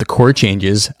spelling out the chord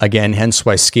changes. Again, hence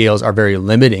why scales are very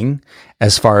limiting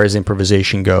as far as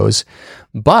improvisation goes.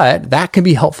 But that can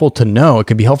be helpful to know. It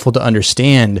can be helpful to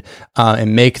understand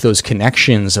and make those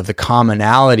connections of the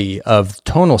commonality of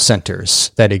tonal centers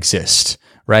that exist,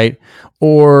 right?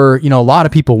 Or, a lot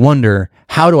of people wonder,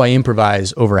 how do I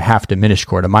improvise over a half diminished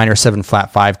chord, a minor 7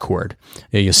 flat 5 chord?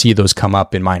 You'll see those come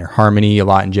up in minor harmony a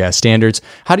lot in jazz standards.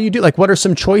 How do you do, what are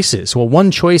some choices? Well,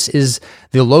 one choice is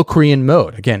the Locrian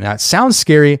mode. Again, that sounds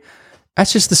scary.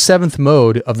 That's just the 7th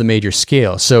mode of the major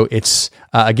scale. So it's,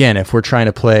 again, if we're trying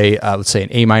to play, let's say an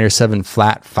A minor 7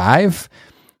 flat 5,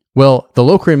 well, the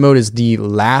Locrian mode is the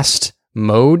last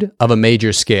mode of a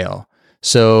major scale.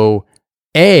 So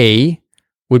A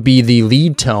would be the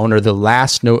lead tone or the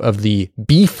last note of the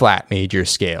B flat major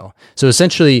scale. So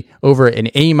essentially, over an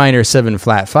A minor 7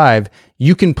 flat 5,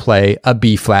 you can play a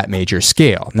B flat major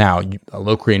scale. Now, a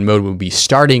Locrian mode would be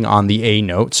starting on the A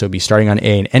note, so be starting on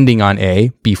A and ending on A,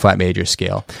 B flat major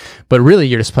scale. But really,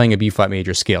 you're just playing a B flat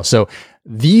major scale. So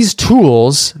these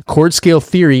tools, chord scale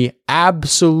theory,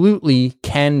 absolutely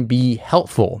can be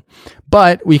helpful.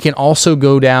 But we can also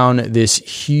go down this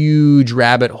huge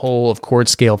rabbit hole of chord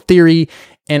scale theory.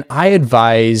 And I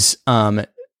advise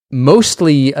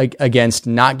mostly against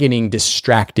not getting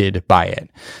distracted by it.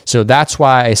 So that's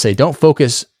why I say don't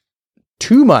focus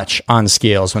too much on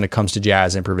scales when it comes to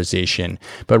jazz improvisation,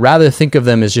 but rather think of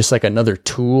them as just like another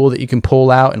tool that you can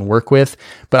pull out and work with.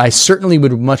 But I certainly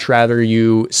would much rather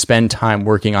you spend time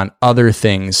working on other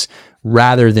things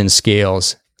rather than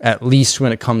scales, at least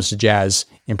when it comes to jazz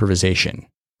improvisation.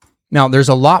 Now, there's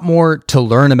a lot more to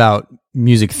learn about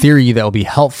music theory that will be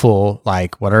helpful,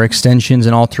 like what are extensions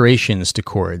and alterations to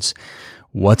chords?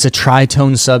 What's a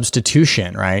tritone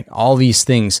substitution, right? All these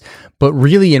things. But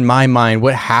really, in my mind,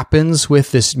 what happens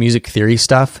with this music theory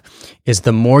stuff is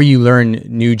the more you learn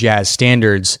new jazz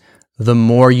standards, the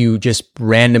more you just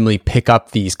randomly pick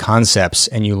up these concepts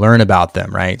and you learn about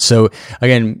them, right? So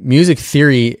again, music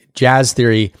theory, jazz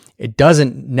theory, it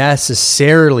doesn't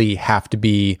necessarily have to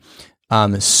be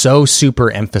so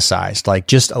super emphasized. Like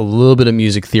just a little bit of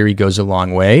music theory goes a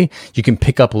long way. You can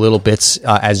pick up little bits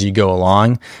as you go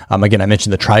along. Again, I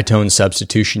mentioned the tritone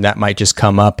substitution. That might just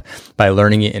come up by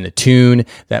learning it in a tune.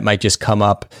 That might just come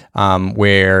up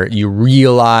where you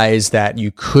realize that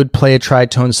you could play a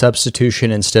tritone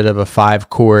substitution instead of a 5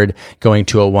 chord going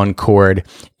to a 1 chord.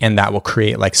 And that will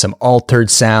create like some altered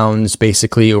sounds,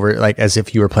 basically over like as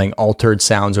if you were playing altered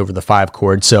sounds over the 5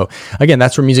 chord. So again,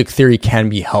 that's where music theory can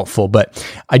be helpful, but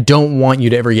I don't want you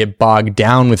to ever get bogged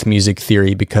down with music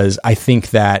theory, because I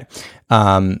think that,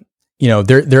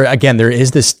 there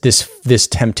is this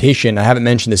temptation. I haven't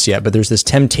mentioned this yet, but there's this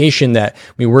temptation that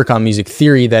we work on music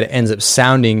theory that it ends up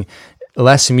sounding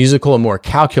less musical and more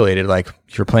calculated. Like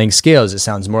if you're playing scales, it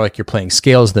sounds more like you're playing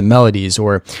scales than melodies,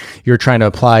 or you're trying to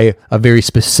apply a very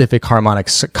specific harmonic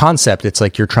concept. It's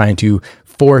like you're trying to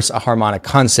force a harmonic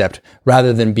concept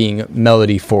rather than being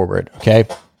melody forward. Okay.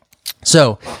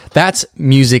 So that's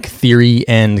music theory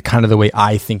and kind of the way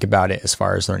I think about it as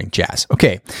far as learning jazz.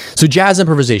 Okay. So jazz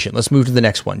improvisation. Let's move to the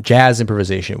next one. Jazz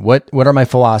improvisation. What are my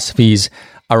philosophies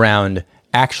around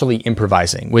actually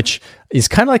improvising, which is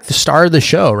kind of like the star of the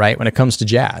show, right? When it comes to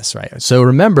jazz, right? So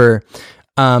remember,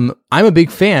 I'm a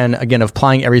big fan, again, of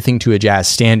applying everything to a jazz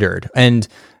standard, and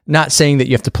not saying that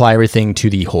you have to apply everything to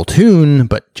the whole tune,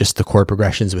 but just the chord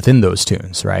progressions within those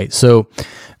tunes, right? So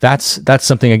that's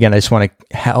something, again, I just want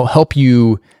to help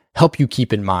you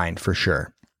keep in mind for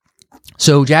sure.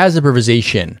 So jazz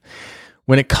improvisation,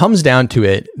 when it comes down to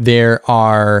it, there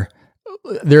are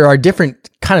different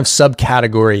kind of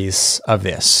subcategories of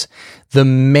this. The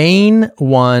main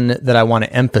one that I want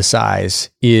to emphasize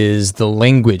is the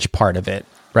language part of it,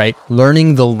 right?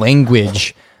 Learning the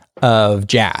language of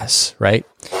jazz, right?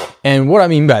 And what I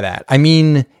mean by that, I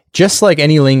mean, just like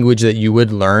any language that you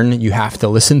would learn, you have to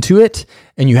listen to it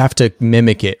and you have to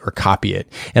mimic it or copy it.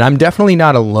 And I'm definitely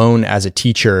not alone as a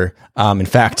teacher. In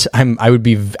fact, I would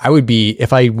be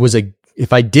if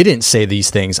I didn't say these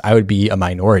things, I would be a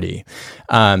minority.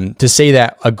 To say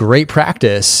that a great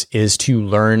practice is to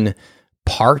learn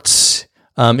parts,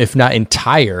 if not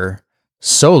entire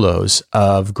solos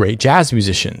of great jazz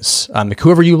musicians, like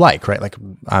whoever you like, right? Like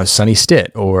Sonny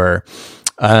Stitt or,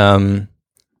 Bill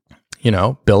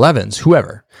Evans,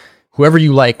 whoever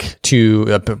you like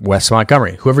to, Wes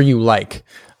Montgomery, whoever you like,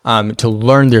 to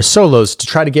learn their solos, to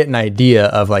try to get an idea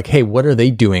of like, hey, what are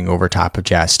they doing over top of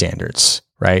jazz standards,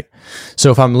 right?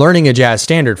 So if I'm learning a jazz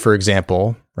standard, for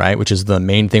example, right, which is the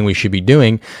main thing we should be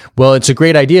doing, well, it's a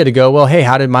great idea to go, well, hey,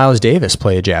 how did Miles Davis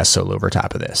play a jazz solo over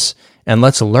top of this? And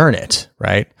let's learn it,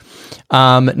 right?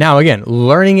 Now, again,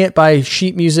 learning it by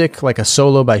sheet music, like a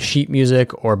solo by sheet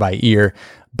music or by ear.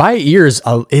 By ear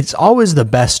it's always the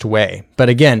best way. But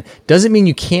again, doesn't mean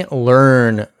you can't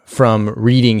learn from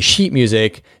reading sheet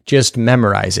music. Just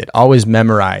memorize it. Always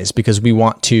memorize, because we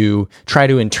want to try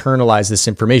to internalize this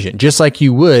information, just like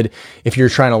you would if you're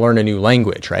trying to learn a new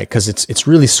language, right? Because it's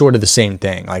really sort of the same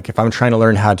thing. Like if I'm trying to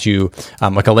learn how to,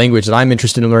 like a language that I'm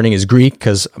interested in learning is Greek,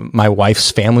 because my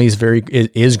wife's family is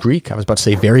Greek. I was about to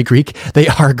say very Greek. They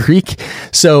are Greek.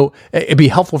 So it'd be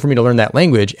helpful for me to learn that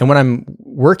language. And when I'm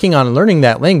working on learning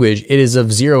that language, it is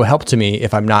of zero help to me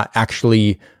if I'm not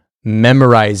actually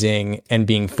memorizing and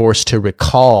being forced to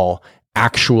recall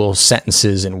actual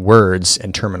sentences and words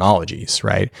and terminologies,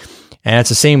 right? And it's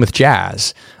the same with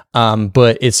jazz.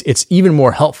 But it's even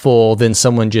more helpful than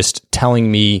someone just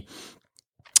telling me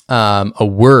a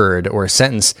word or a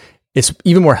sentence. It's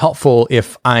even more helpful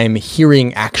if I'm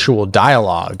hearing actual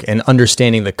dialogue and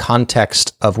understanding the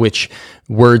context of which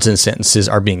words and sentences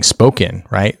are being spoken,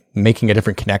 right? Making a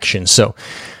different connection. So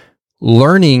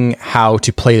learning how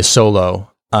to play a solo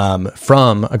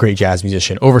from a great jazz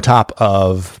musician over top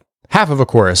of half of a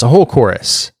chorus, a whole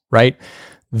chorus, right?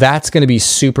 That's going to be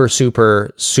super,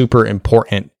 super, super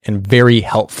important and very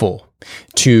helpful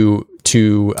to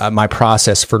my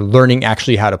process for learning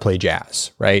actually how to play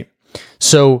jazz, right?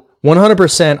 So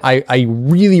 100%, I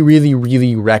really, really,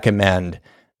 really recommend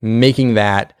making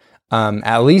that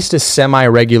at least a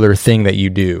semi-regular thing that you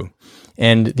do.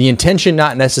 And the intention,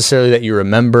 not necessarily that you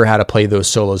remember how to play those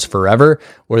solos forever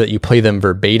or that you play them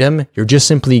verbatim. You're just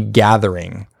simply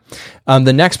gathering.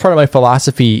 The next part of my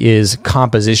philosophy is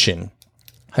composition.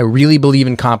 I really believe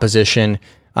in composition.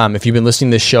 If you've been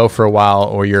listening to this show for a while,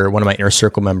 or you're one of my Inner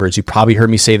Circle members, you probably heard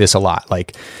me say this a lot.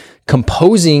 Like,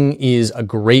 composing is a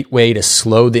great way to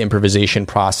slow the improvisation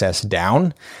process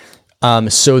down,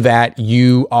 so that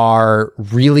you are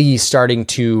really starting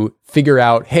to figure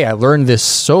out, hey, I learned this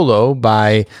solo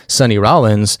by Sonny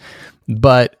Rollins,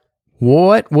 but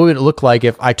what would it look like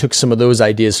if I took some of those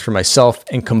ideas for myself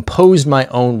and composed my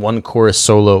own one chorus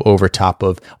solo over top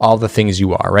of all the things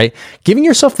you are, right? Giving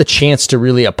yourself the chance to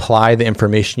really apply the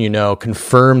information you know,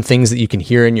 confirm things that you can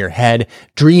hear in your head,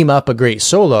 dream up a great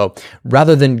solo,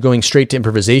 rather than going straight to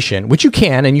improvisation, which you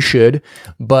can and you should,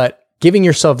 but giving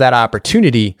yourself that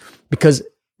opportunity, because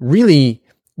really,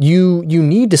 you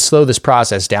need to slow this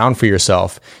process down for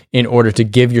yourself in order to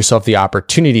give yourself the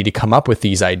opportunity to come up with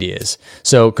these ideas.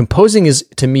 So composing is,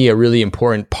 to me, a really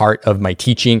important part of my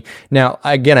teaching. Now,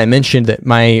 again, I mentioned that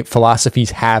my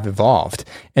philosophies have evolved,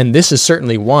 and this is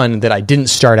certainly one that I didn't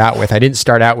start out with. I didn't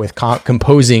start out with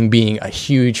composing being a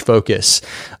huge focus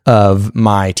of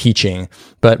my teaching,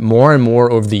 but more and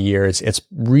more over the years, it's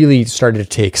really started to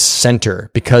take center,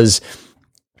 because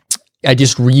I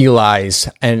just realized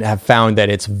and have found that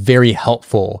it's very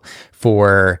helpful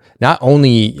for not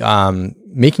only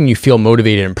making you feel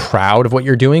motivated and proud of what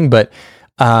you're doing, but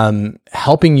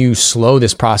helping you slow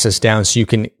this process down so you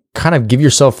can kind of give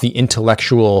yourself the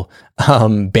intellectual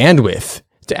bandwidth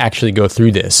to actually go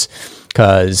through this.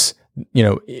 Because, you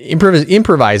know,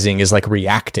 improvising is like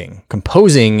reacting.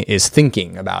 Composing is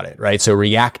thinking about it, right? So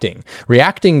reacting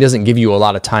doesn't give you a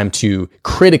lot of time to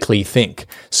critically think.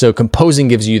 So composing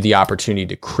gives you the opportunity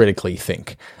to critically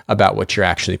think about what you're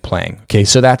actually playing. Okay,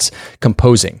 so that's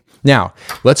composing. Now,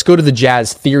 let's go to the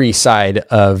jazz theory side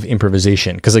of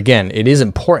improvisation, because again, it is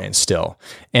important still.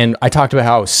 And I talked about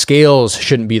how scales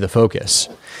shouldn't be the focus.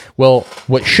 Well,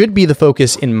 what should be the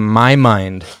focus in my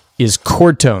mind is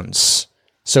chord tones.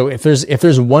 So if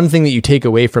there's one thing that you take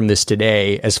away from this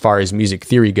today, as far as music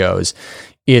theory goes,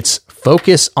 it's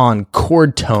focus on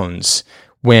chord tones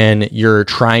when you're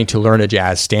trying to learn a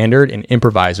jazz standard and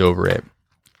improvise over it.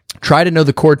 Try to know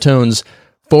the chord tones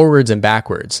forwards and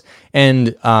backwards.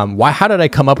 And how did I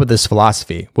come up with this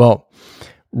philosophy? Well,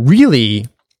 really,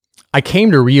 I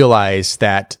came to realize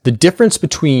that the difference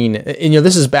between, and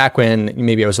this is back when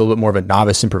maybe I was a little bit more of a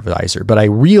novice improviser, but I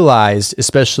realized,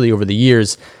 especially over the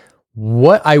years,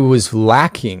 what I was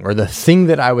lacking, or the thing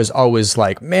that I was always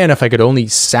like, man, if I could only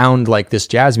sound like this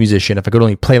jazz musician, if I could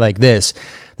only play like this,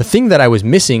 the thing that I was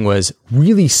missing was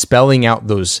really spelling out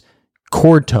those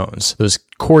chord tones, those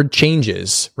chord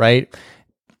changes, right?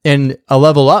 And a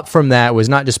level up from that was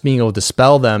not just being able to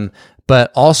spell them,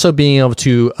 but also being able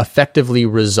to effectively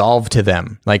resolve to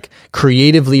them, like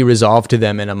creatively resolve to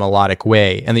them in a melodic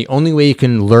way. And the only way you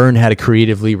can learn how to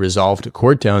creatively resolve to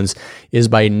chord tones is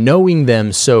by knowing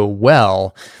them so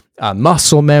well,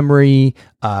 muscle memory,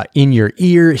 in your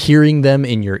ear, hearing them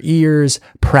in your ears,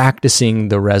 practicing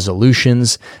the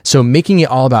resolutions. So making it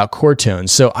all about chord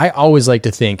tones. So I always like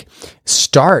to think,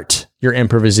 start your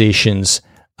improvisations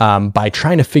by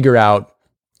trying to figure out,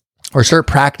 or start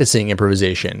practicing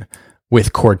improvisation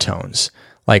with chord tones.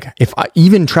 Like, if I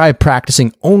even try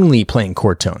practicing only playing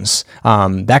chord tones,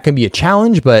 that can be a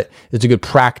challenge, but it's a good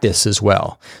practice as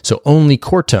well. So only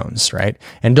chord tones, right?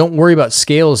 And don't worry about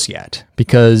scales yet,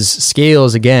 because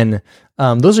scales, again,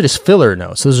 those are just filler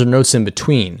notes. Those are notes in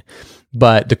between.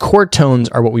 But the chord tones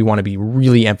are what we want to be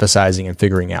really emphasizing and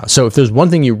figuring out. So if there's one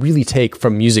thing you really take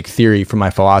from music theory, from my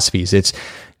philosophies, it's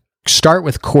start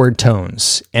with chord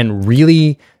tones and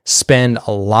really spend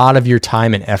a lot of your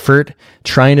time and effort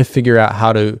trying to figure out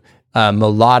how to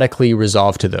melodically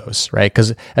resolve to those, right?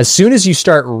 Because as soon as you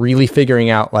start really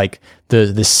figuring out like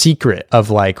the secret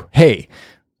of like, hey,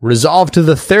 resolve to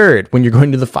the third when you're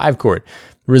going to the 5 chord,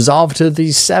 resolve to the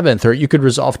 7th, or you could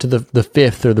resolve to the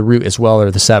 5th or the root as well,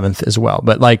 or the 7th as well.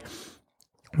 But like,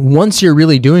 once you're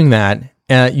really doing that,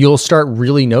 you'll start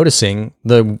really noticing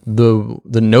the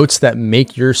notes that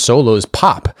make your solos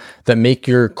pop, that make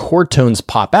your chord tones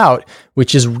pop out,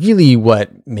 which is really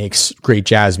what makes great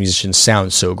jazz musicians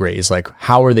sound so great. Is like,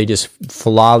 how are they just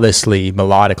flawlessly,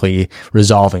 melodically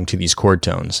resolving to these chord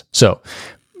tones? So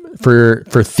for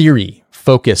theory,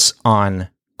 focus on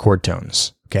chord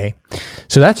tones. Okay.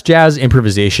 So that's jazz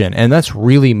improvisation. And that's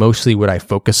really mostly what I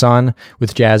focus on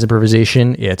with jazz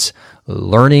improvisation. It's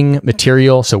learning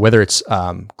material. So whether it's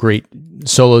great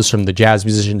solos from the jazz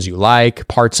musicians you like,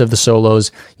 parts of the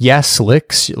solos, yes,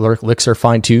 licks are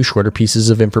fine too, shorter pieces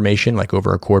of information like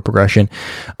over a chord progression,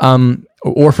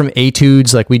 or from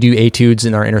etudes, like we do etudes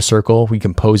in our inner circle. We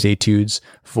compose etudes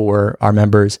for our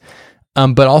members,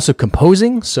 but also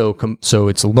composing. So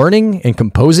it's learning and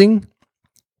composing.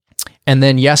 And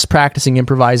then, yes, practicing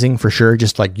improvising for sure,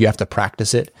 just like you have to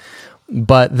practice it.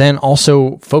 But then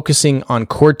also focusing on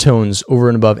chord tones over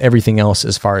and above everything else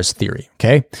as far as theory,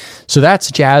 okay? So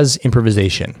that's jazz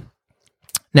improvisation.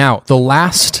 Now, the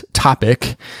last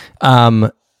topic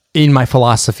in my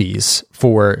philosophies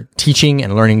for teaching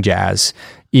and learning jazz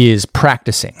is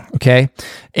practicing, okay?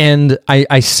 And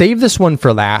I save this one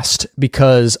for last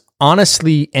because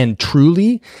honestly and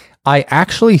truly, I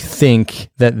actually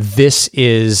think that this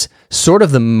is sort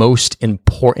of the most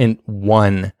important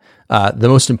one, the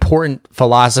most important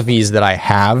philosophies that I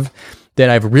have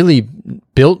that I've really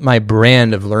built my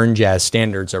brand of Learn Jazz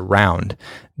Standards around,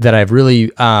 that I've really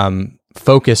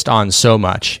focused on so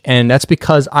much. And that's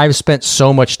because I've spent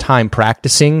so much time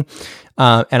practicing,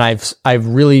 and I've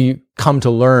really come to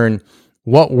learn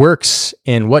what works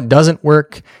and what doesn't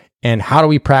work and how do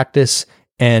we practice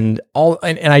and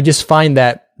I just find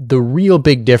that the real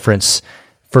big difference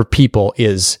for people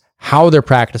is how they're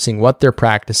practicing, what they're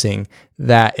practicing,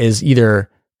 that is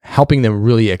either helping them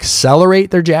really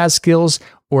accelerate their jazz skills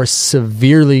or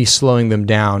severely slowing them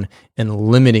down and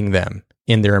limiting them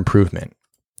in their improvement.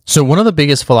 So one of the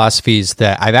biggest philosophies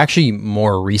that I've actually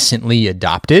more recently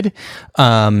adopted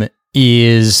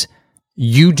is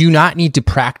you do not need to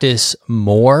practice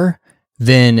more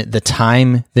than the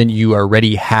time that you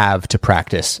already have to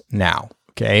practice now.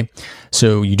 Okay.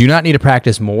 So you do not need to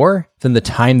practice more than the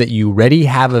time that you already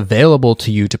have available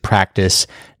to you to practice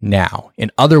now.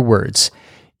 In other words,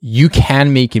 you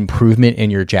can make improvement in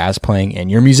your jazz playing and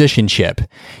your musicianship,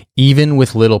 even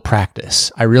with little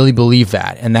practice. I really believe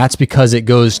that. And that's because it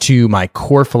goes to my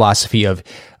core philosophy of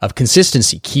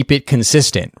consistency. Keep it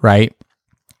consistent, right?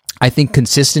 I think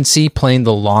consistency, playing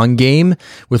the long game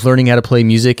with learning how to play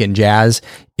music and jazz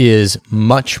is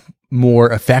much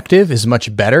more effective, is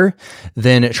much better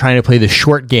than trying to play the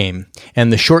short game.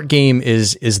 And the short game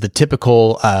is the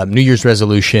typical New Year's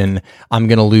resolution. I'm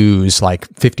going to lose like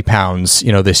 50 pounds,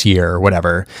 this year or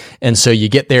whatever. And so you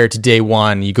get there to day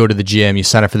one, you go to the gym, you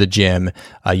sign up for the gym,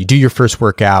 you do your first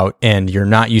workout, and you're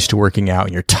not used to working out,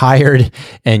 and you're tired,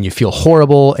 and you feel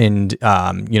horrible, and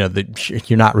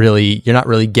you're not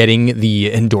really getting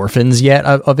the endorphins yet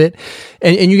of it,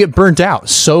 and you get burnt out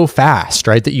so fast,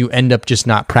 right, that you end up just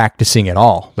not practicing at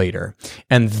all later.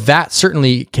 And that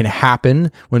certainly can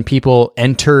happen when people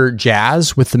enter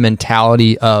jazz with the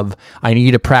mentality of, I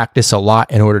need to practice a lot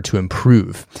in order to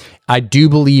improve. I do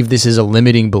believe this is a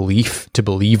limiting belief to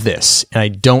believe this. And I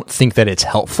don't think that it's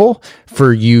helpful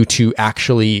for you to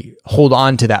actually hold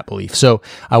on to that belief. So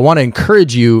I want to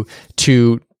encourage you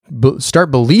to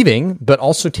start believing, but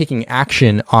also taking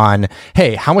action on,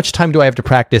 hey, how much time do I have to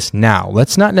practice now?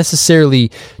 Let's not necessarily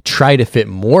try to fit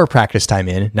more practice time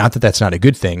in. Not that that's not a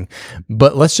good thing,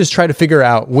 but let's just try to figure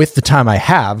out with the time I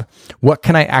have, what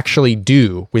can I actually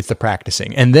do with the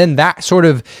practicing? And then that sort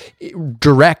of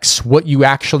directs what you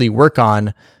actually work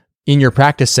on in your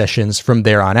practice sessions from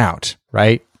there on out,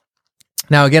 right?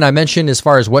 Now, again, I mentioned as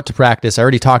far as what to practice, I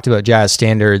already talked about jazz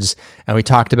standards, and we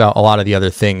talked about a lot of the other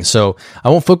things. So I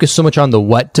won't focus so much on the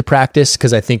what to practice,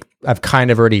 because I think I've kind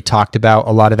of already talked about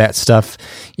a lot of that stuff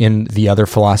in the other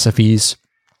philosophies.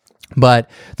 But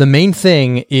the main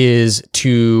thing is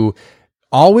to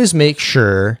always make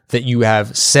sure that you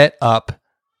have set up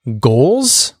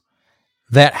goals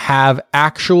that have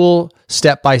actual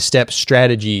step-by-step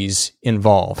strategies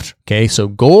involved. Okay, so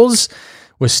goals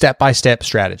with step-by-step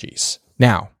strategies.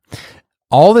 Now,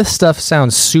 all this stuff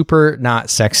sounds super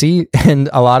not sexy, and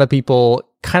a lot of people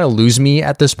kind of lose me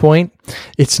at this point.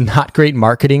 It's not great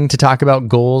marketing to talk about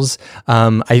goals.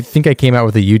 I think I came out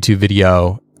with a YouTube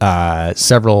video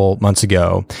several months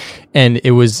ago, and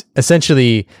it was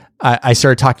essentially, I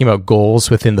started talking about goals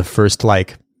within the first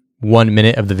 1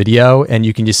 minute of the video, and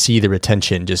you can just see the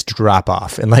retention just drop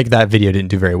off. And that video didn't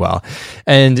do very well.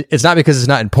 And it's not because it's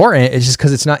not important, it's just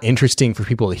because it's not interesting for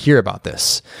people to hear about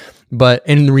this. But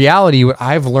in reality, what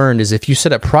I've learned is if you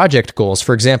set up project goals,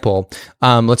 for example,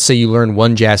 let's say you learn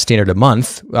one jazz standard a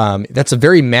month, that's a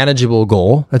very manageable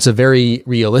goal. That's a very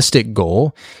realistic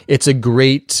goal. It's a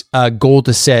great goal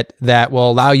to set that will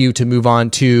allow you to move on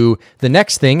to the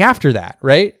next thing after that,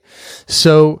 right?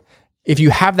 So if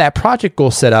you have that project goal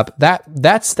set up,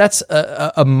 that's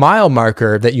a mile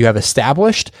marker that you have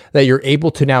established, that you're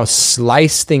able to now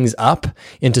slice things up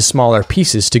into smaller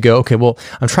pieces to go, okay, well,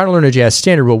 I'm trying to learn a jazz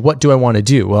standard. Well, what do I want to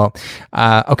do? Well,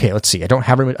 okay, let's see.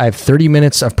 I have 30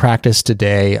 minutes of practice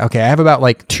today. Okay, I have about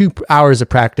like 2 hours of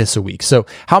practice a week. So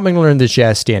how am I going to learn this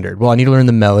jazz standard? Well, I need to learn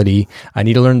the melody. I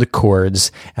need to learn the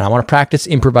chords, and I want to practice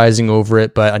improvising over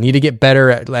it, but I need to get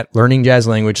better at learning jazz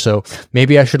language. So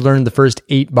maybe I should learn the first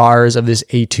 8 bars of this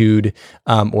etude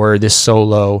or this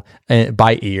solo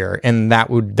by ear, and that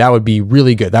would be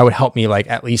really good. That would help me like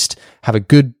at least have a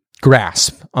good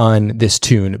grasp on this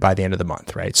tune by the end of the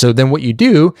month, right? So then what you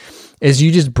do is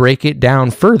you just break it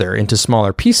down further into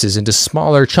smaller pieces, into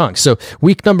smaller chunks. So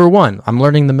week number 1, I'm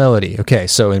learning the melody. Okay,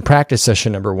 so in practice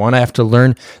session number 1, I have to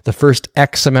learn the first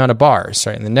X amount of bars,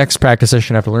 right? In the next practice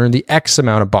session, I have to learn the X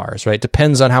amount of bars, right?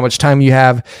 Depends on how much time you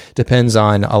have, depends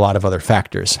on a lot of other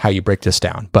factors, how you break this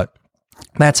down. But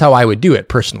that's how I would do it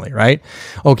personally, right?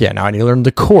 Okay, now I need to learn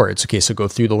the chords. Okay, so go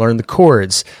through to learn the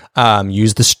chords.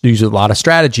 Use a lot of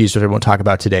strategies that I won't talk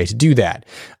about today to do that,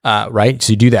 right?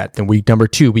 So you do that. Then week number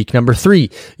 2, week number 3,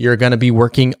 you're going to be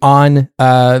working on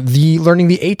learning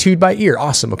the etude by ear.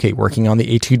 Awesome. Okay, working on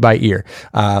the etude by ear,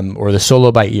 or the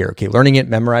solo by ear. Okay, learning it,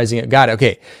 memorizing it. Got it.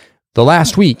 Okay, the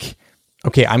last week.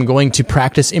 Okay, I'm going to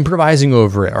practice improvising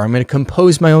over it, or I'm going to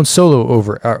compose my own solo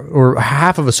over it, or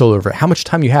half of a solo over it. How much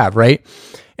time you have, right?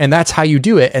 And that's how you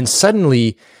do it. And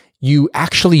suddenly you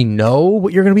actually know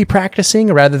what you're going to be practicing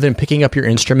rather than picking up your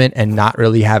instrument and not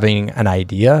really having an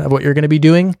idea of what you're going to be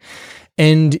doing.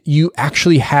 And you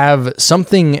actually have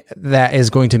something that is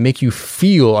going to make you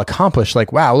feel accomplished.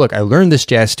 Like, wow, look, I learned this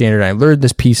jazz standard. I learned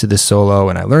this piece of this solo,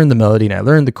 and I learned the melody, and I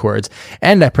learned the chords,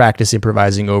 and I practice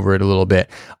improvising over it a little bit.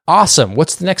 Awesome.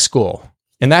 What's the next goal?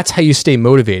 And that's how you stay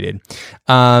motivated.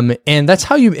 And that's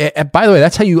how you, by the way,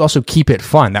 that's how you also keep it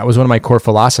fun. That was one of my core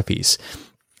philosophies.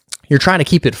 You're trying to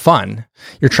keep it fun.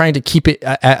 You're trying to keep it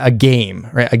a game,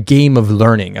 right? A game of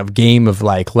learning, a game of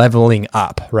like leveling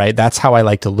up, right? That's how I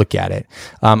like to look at it.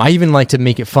 I even like to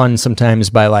make it fun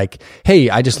sometimes by like, hey,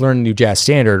 I just learned a new jazz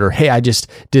standard, or hey, I just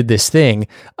did this thing.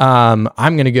 I'm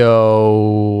going to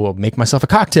go make myself a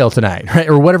cocktail tonight, right?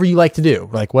 Or whatever you like to do,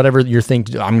 like whatever your thing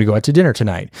to do. I'm going to go out to dinner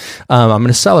tonight. I'm going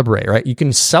to celebrate, right? You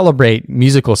can celebrate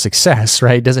musical success,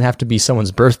 right? It doesn't have to be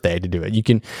someone's birthday to do it.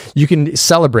 You can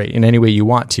celebrate in any way you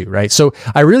want to, right? So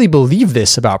I really believe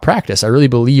this about practice. I really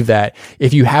believe that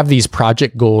if you have these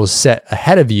project goals set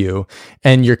ahead of you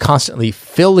and you're constantly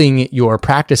filling your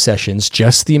practice sessions,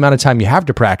 just the amount of time you have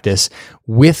to practice,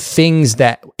 with things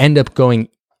that end up going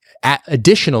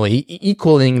additionally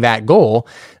equaling that goal,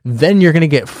 then you're going to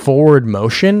get forward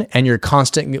motion and you're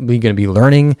constantly going to be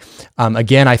learning.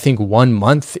 Again, I think 1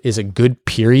 month is a good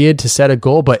period to set a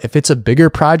goal, but if it's a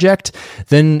bigger project,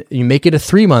 then you make it a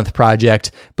 3-month project,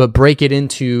 but break it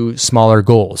into smaller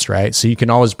goals, right? So you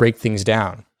can always break things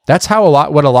down. That's how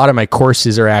what a lot of my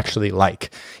courses are actually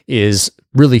like, is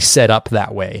really set up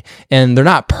that way. And they're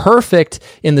not perfect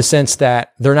in the sense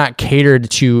that they're not catered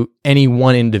to any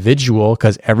one individual,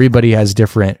 because everybody has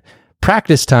different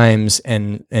practice times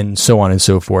and so on and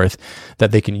so forth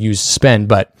that they can use to spend.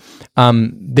 But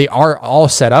they are all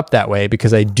set up that way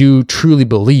because I do truly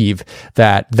believe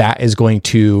that that is going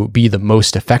to be the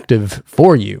most effective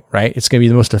for you, right? It's going to be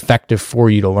the most effective for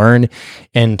you to learn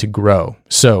and to grow.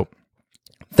 So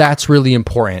that's really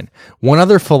important. One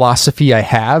other philosophy I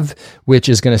have, which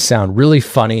is going to sound really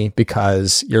funny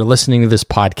because you're listening to this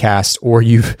podcast, or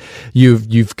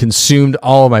you've consumed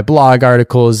all of my blog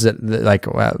articles that like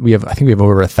I think we have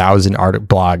over 1,000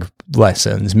 blog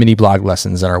lessons, mini blog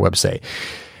lessons on our website.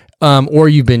 Or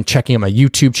you've been checking out my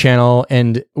YouTube channel.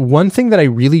 And one thing that I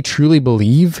really truly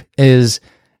believe is,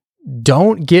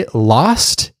 don't get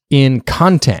lost in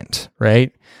content,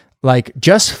 right? Like,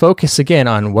 just focus again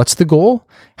on what's the goal?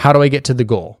 How do I get to the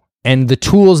goal? And the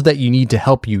tools that you need to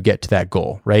help you get to that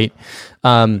goal, right?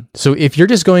 So if you're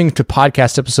just going to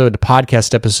podcast episode to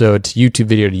podcast episode to YouTube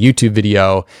video to YouTube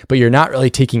video, but you're not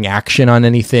really taking action on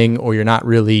anything, or you're not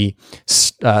really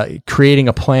creating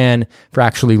a plan for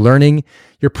actually learning,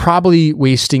 you're probably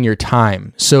wasting your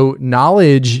time. So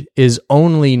knowledge is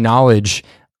only knowledge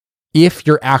if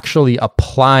you're actually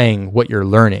applying what you're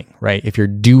learning, right? If you're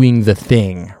doing the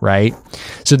thing, right?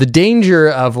 So the danger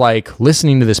of like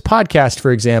listening to this podcast,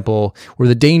 for example, or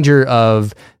the danger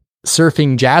of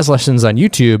surfing jazz lessons on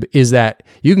YouTube, is that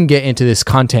you can get into this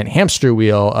content hamster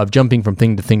wheel of jumping from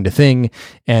thing to thing to thing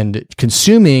and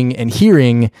consuming and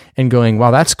hearing and going,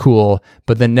 wow, that's cool,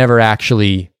 but then never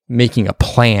actually making a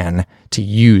plan to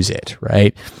use it,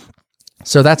 right?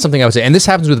 So that's something I would say. And this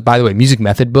happens with, by the way, music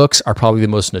method books are probably the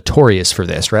most notorious for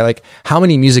this, right? Like, how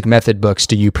many music method books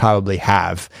do you probably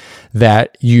have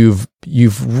that you've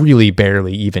really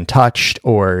barely even touched,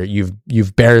 or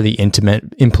you've barely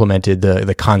implemented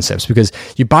the concepts? Because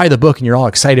you buy the book and you're all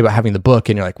excited about having the book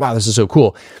and you're like, wow, this is so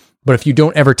cool. But if you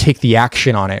don't ever take the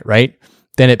action on it, right,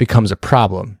 then it becomes a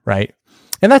problem, right?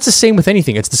 And that's the same with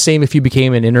anything. It's the same if you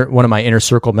became one of my inner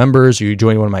circle members, or you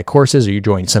joined one of my courses, or you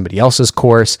joined somebody else's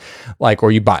course, like,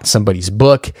 or you bought somebody's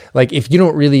book. Like, if you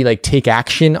don't really like take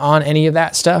action on any of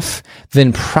that stuff,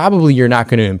 then probably you're not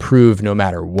going to improve no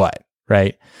matter what,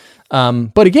 right?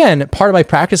 But again, part of my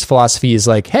practice philosophy is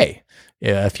like, hey,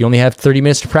 if you only have 30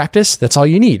 minutes to practice, that's all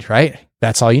you need, right?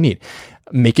 That's all you need.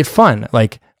 Make it fun.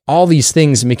 Like, all these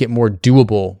things make it more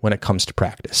doable when it comes to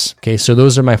practice. Okay, so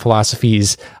those are my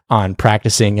philosophies on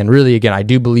practicing. And really, again, I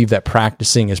do believe that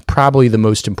practicing is probably the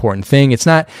most important thing. It's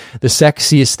not the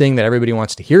sexiest thing that everybody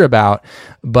wants to hear about,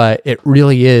 but it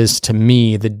really is, to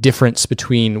me, the difference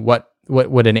between what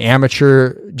an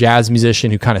amateur jazz musician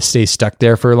who kind of stays stuck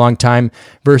there for a long time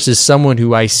versus someone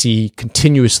who I see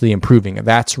continuously improving.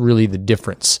 That's really the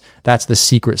difference. That's the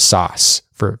secret sauce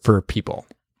for people.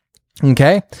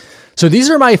 Okay, so these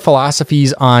are my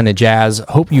philosophies on jazz.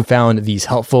 Hope you found these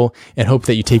helpful and hope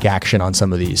that you take action on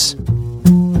some of these.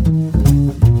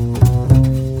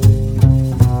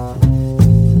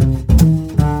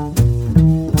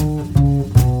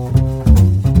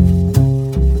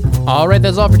 All right,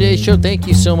 that's all for today's show. Thank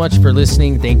you so much for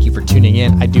listening. Thank you for tuning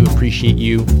in. I do appreciate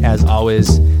you, as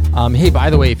always. Hey, by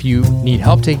the way, if you need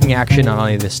help taking action on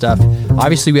any of this stuff,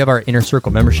 obviously we have our Inner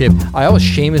Circle membership. I always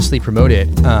shamelessly promote it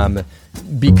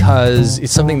because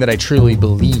it's something that I truly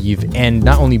believe, and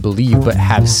not only believe, but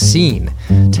have seen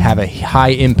to have a high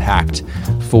impact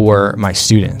for my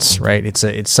students, right?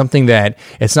 It's something that,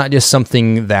 it's not just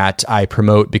something that I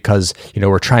promote because,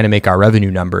 we're trying to make our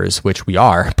revenue numbers, which we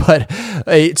are, but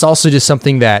it's also just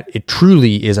something that it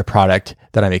truly is a product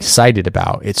that I'm excited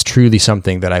about. It's truly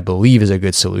something that I believe is a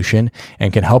good solution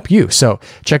and can help you. So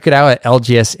check it out at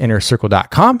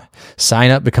ljsinnercircle.com.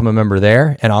 Sign up, become a member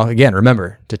there. And again,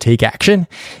 remember to take action.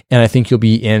 And I think you'll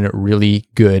be in really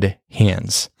good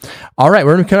hands. All right,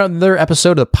 we're going to cut out another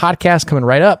episode of the podcast coming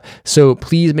right up. So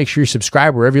please make sure you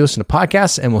subscribe wherever you listen to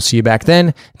podcasts, and we'll see you back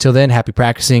then. Until then, happy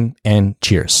practicing and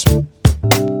cheers.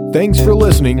 Thanks for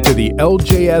listening to the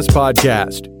LJS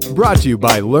Podcast, brought to you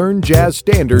by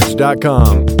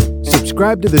LearnJazzStandards.com.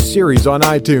 Subscribe to the series on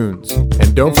iTunes,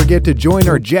 and don't forget to join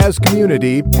our jazz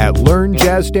community at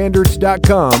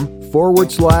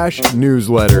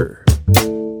LearnJazzStandards.com/newsletter.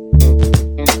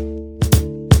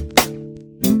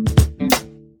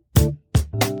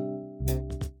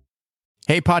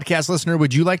 Hey, podcast listener,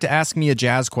 would you like to ask me a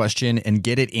jazz question and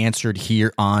get it answered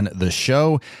here on the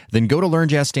show? Then go to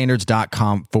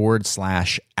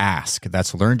LearnJazzStandards.com/ask.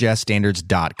 That's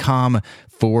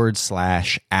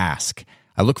LearnJazzStandards.com/ask.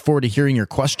 I look forward to hearing your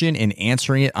question and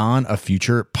answering it on a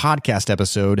future podcast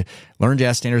episode.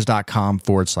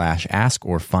 LearnJazzStandards.com/ask,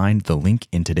 or find the link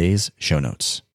in today's show notes.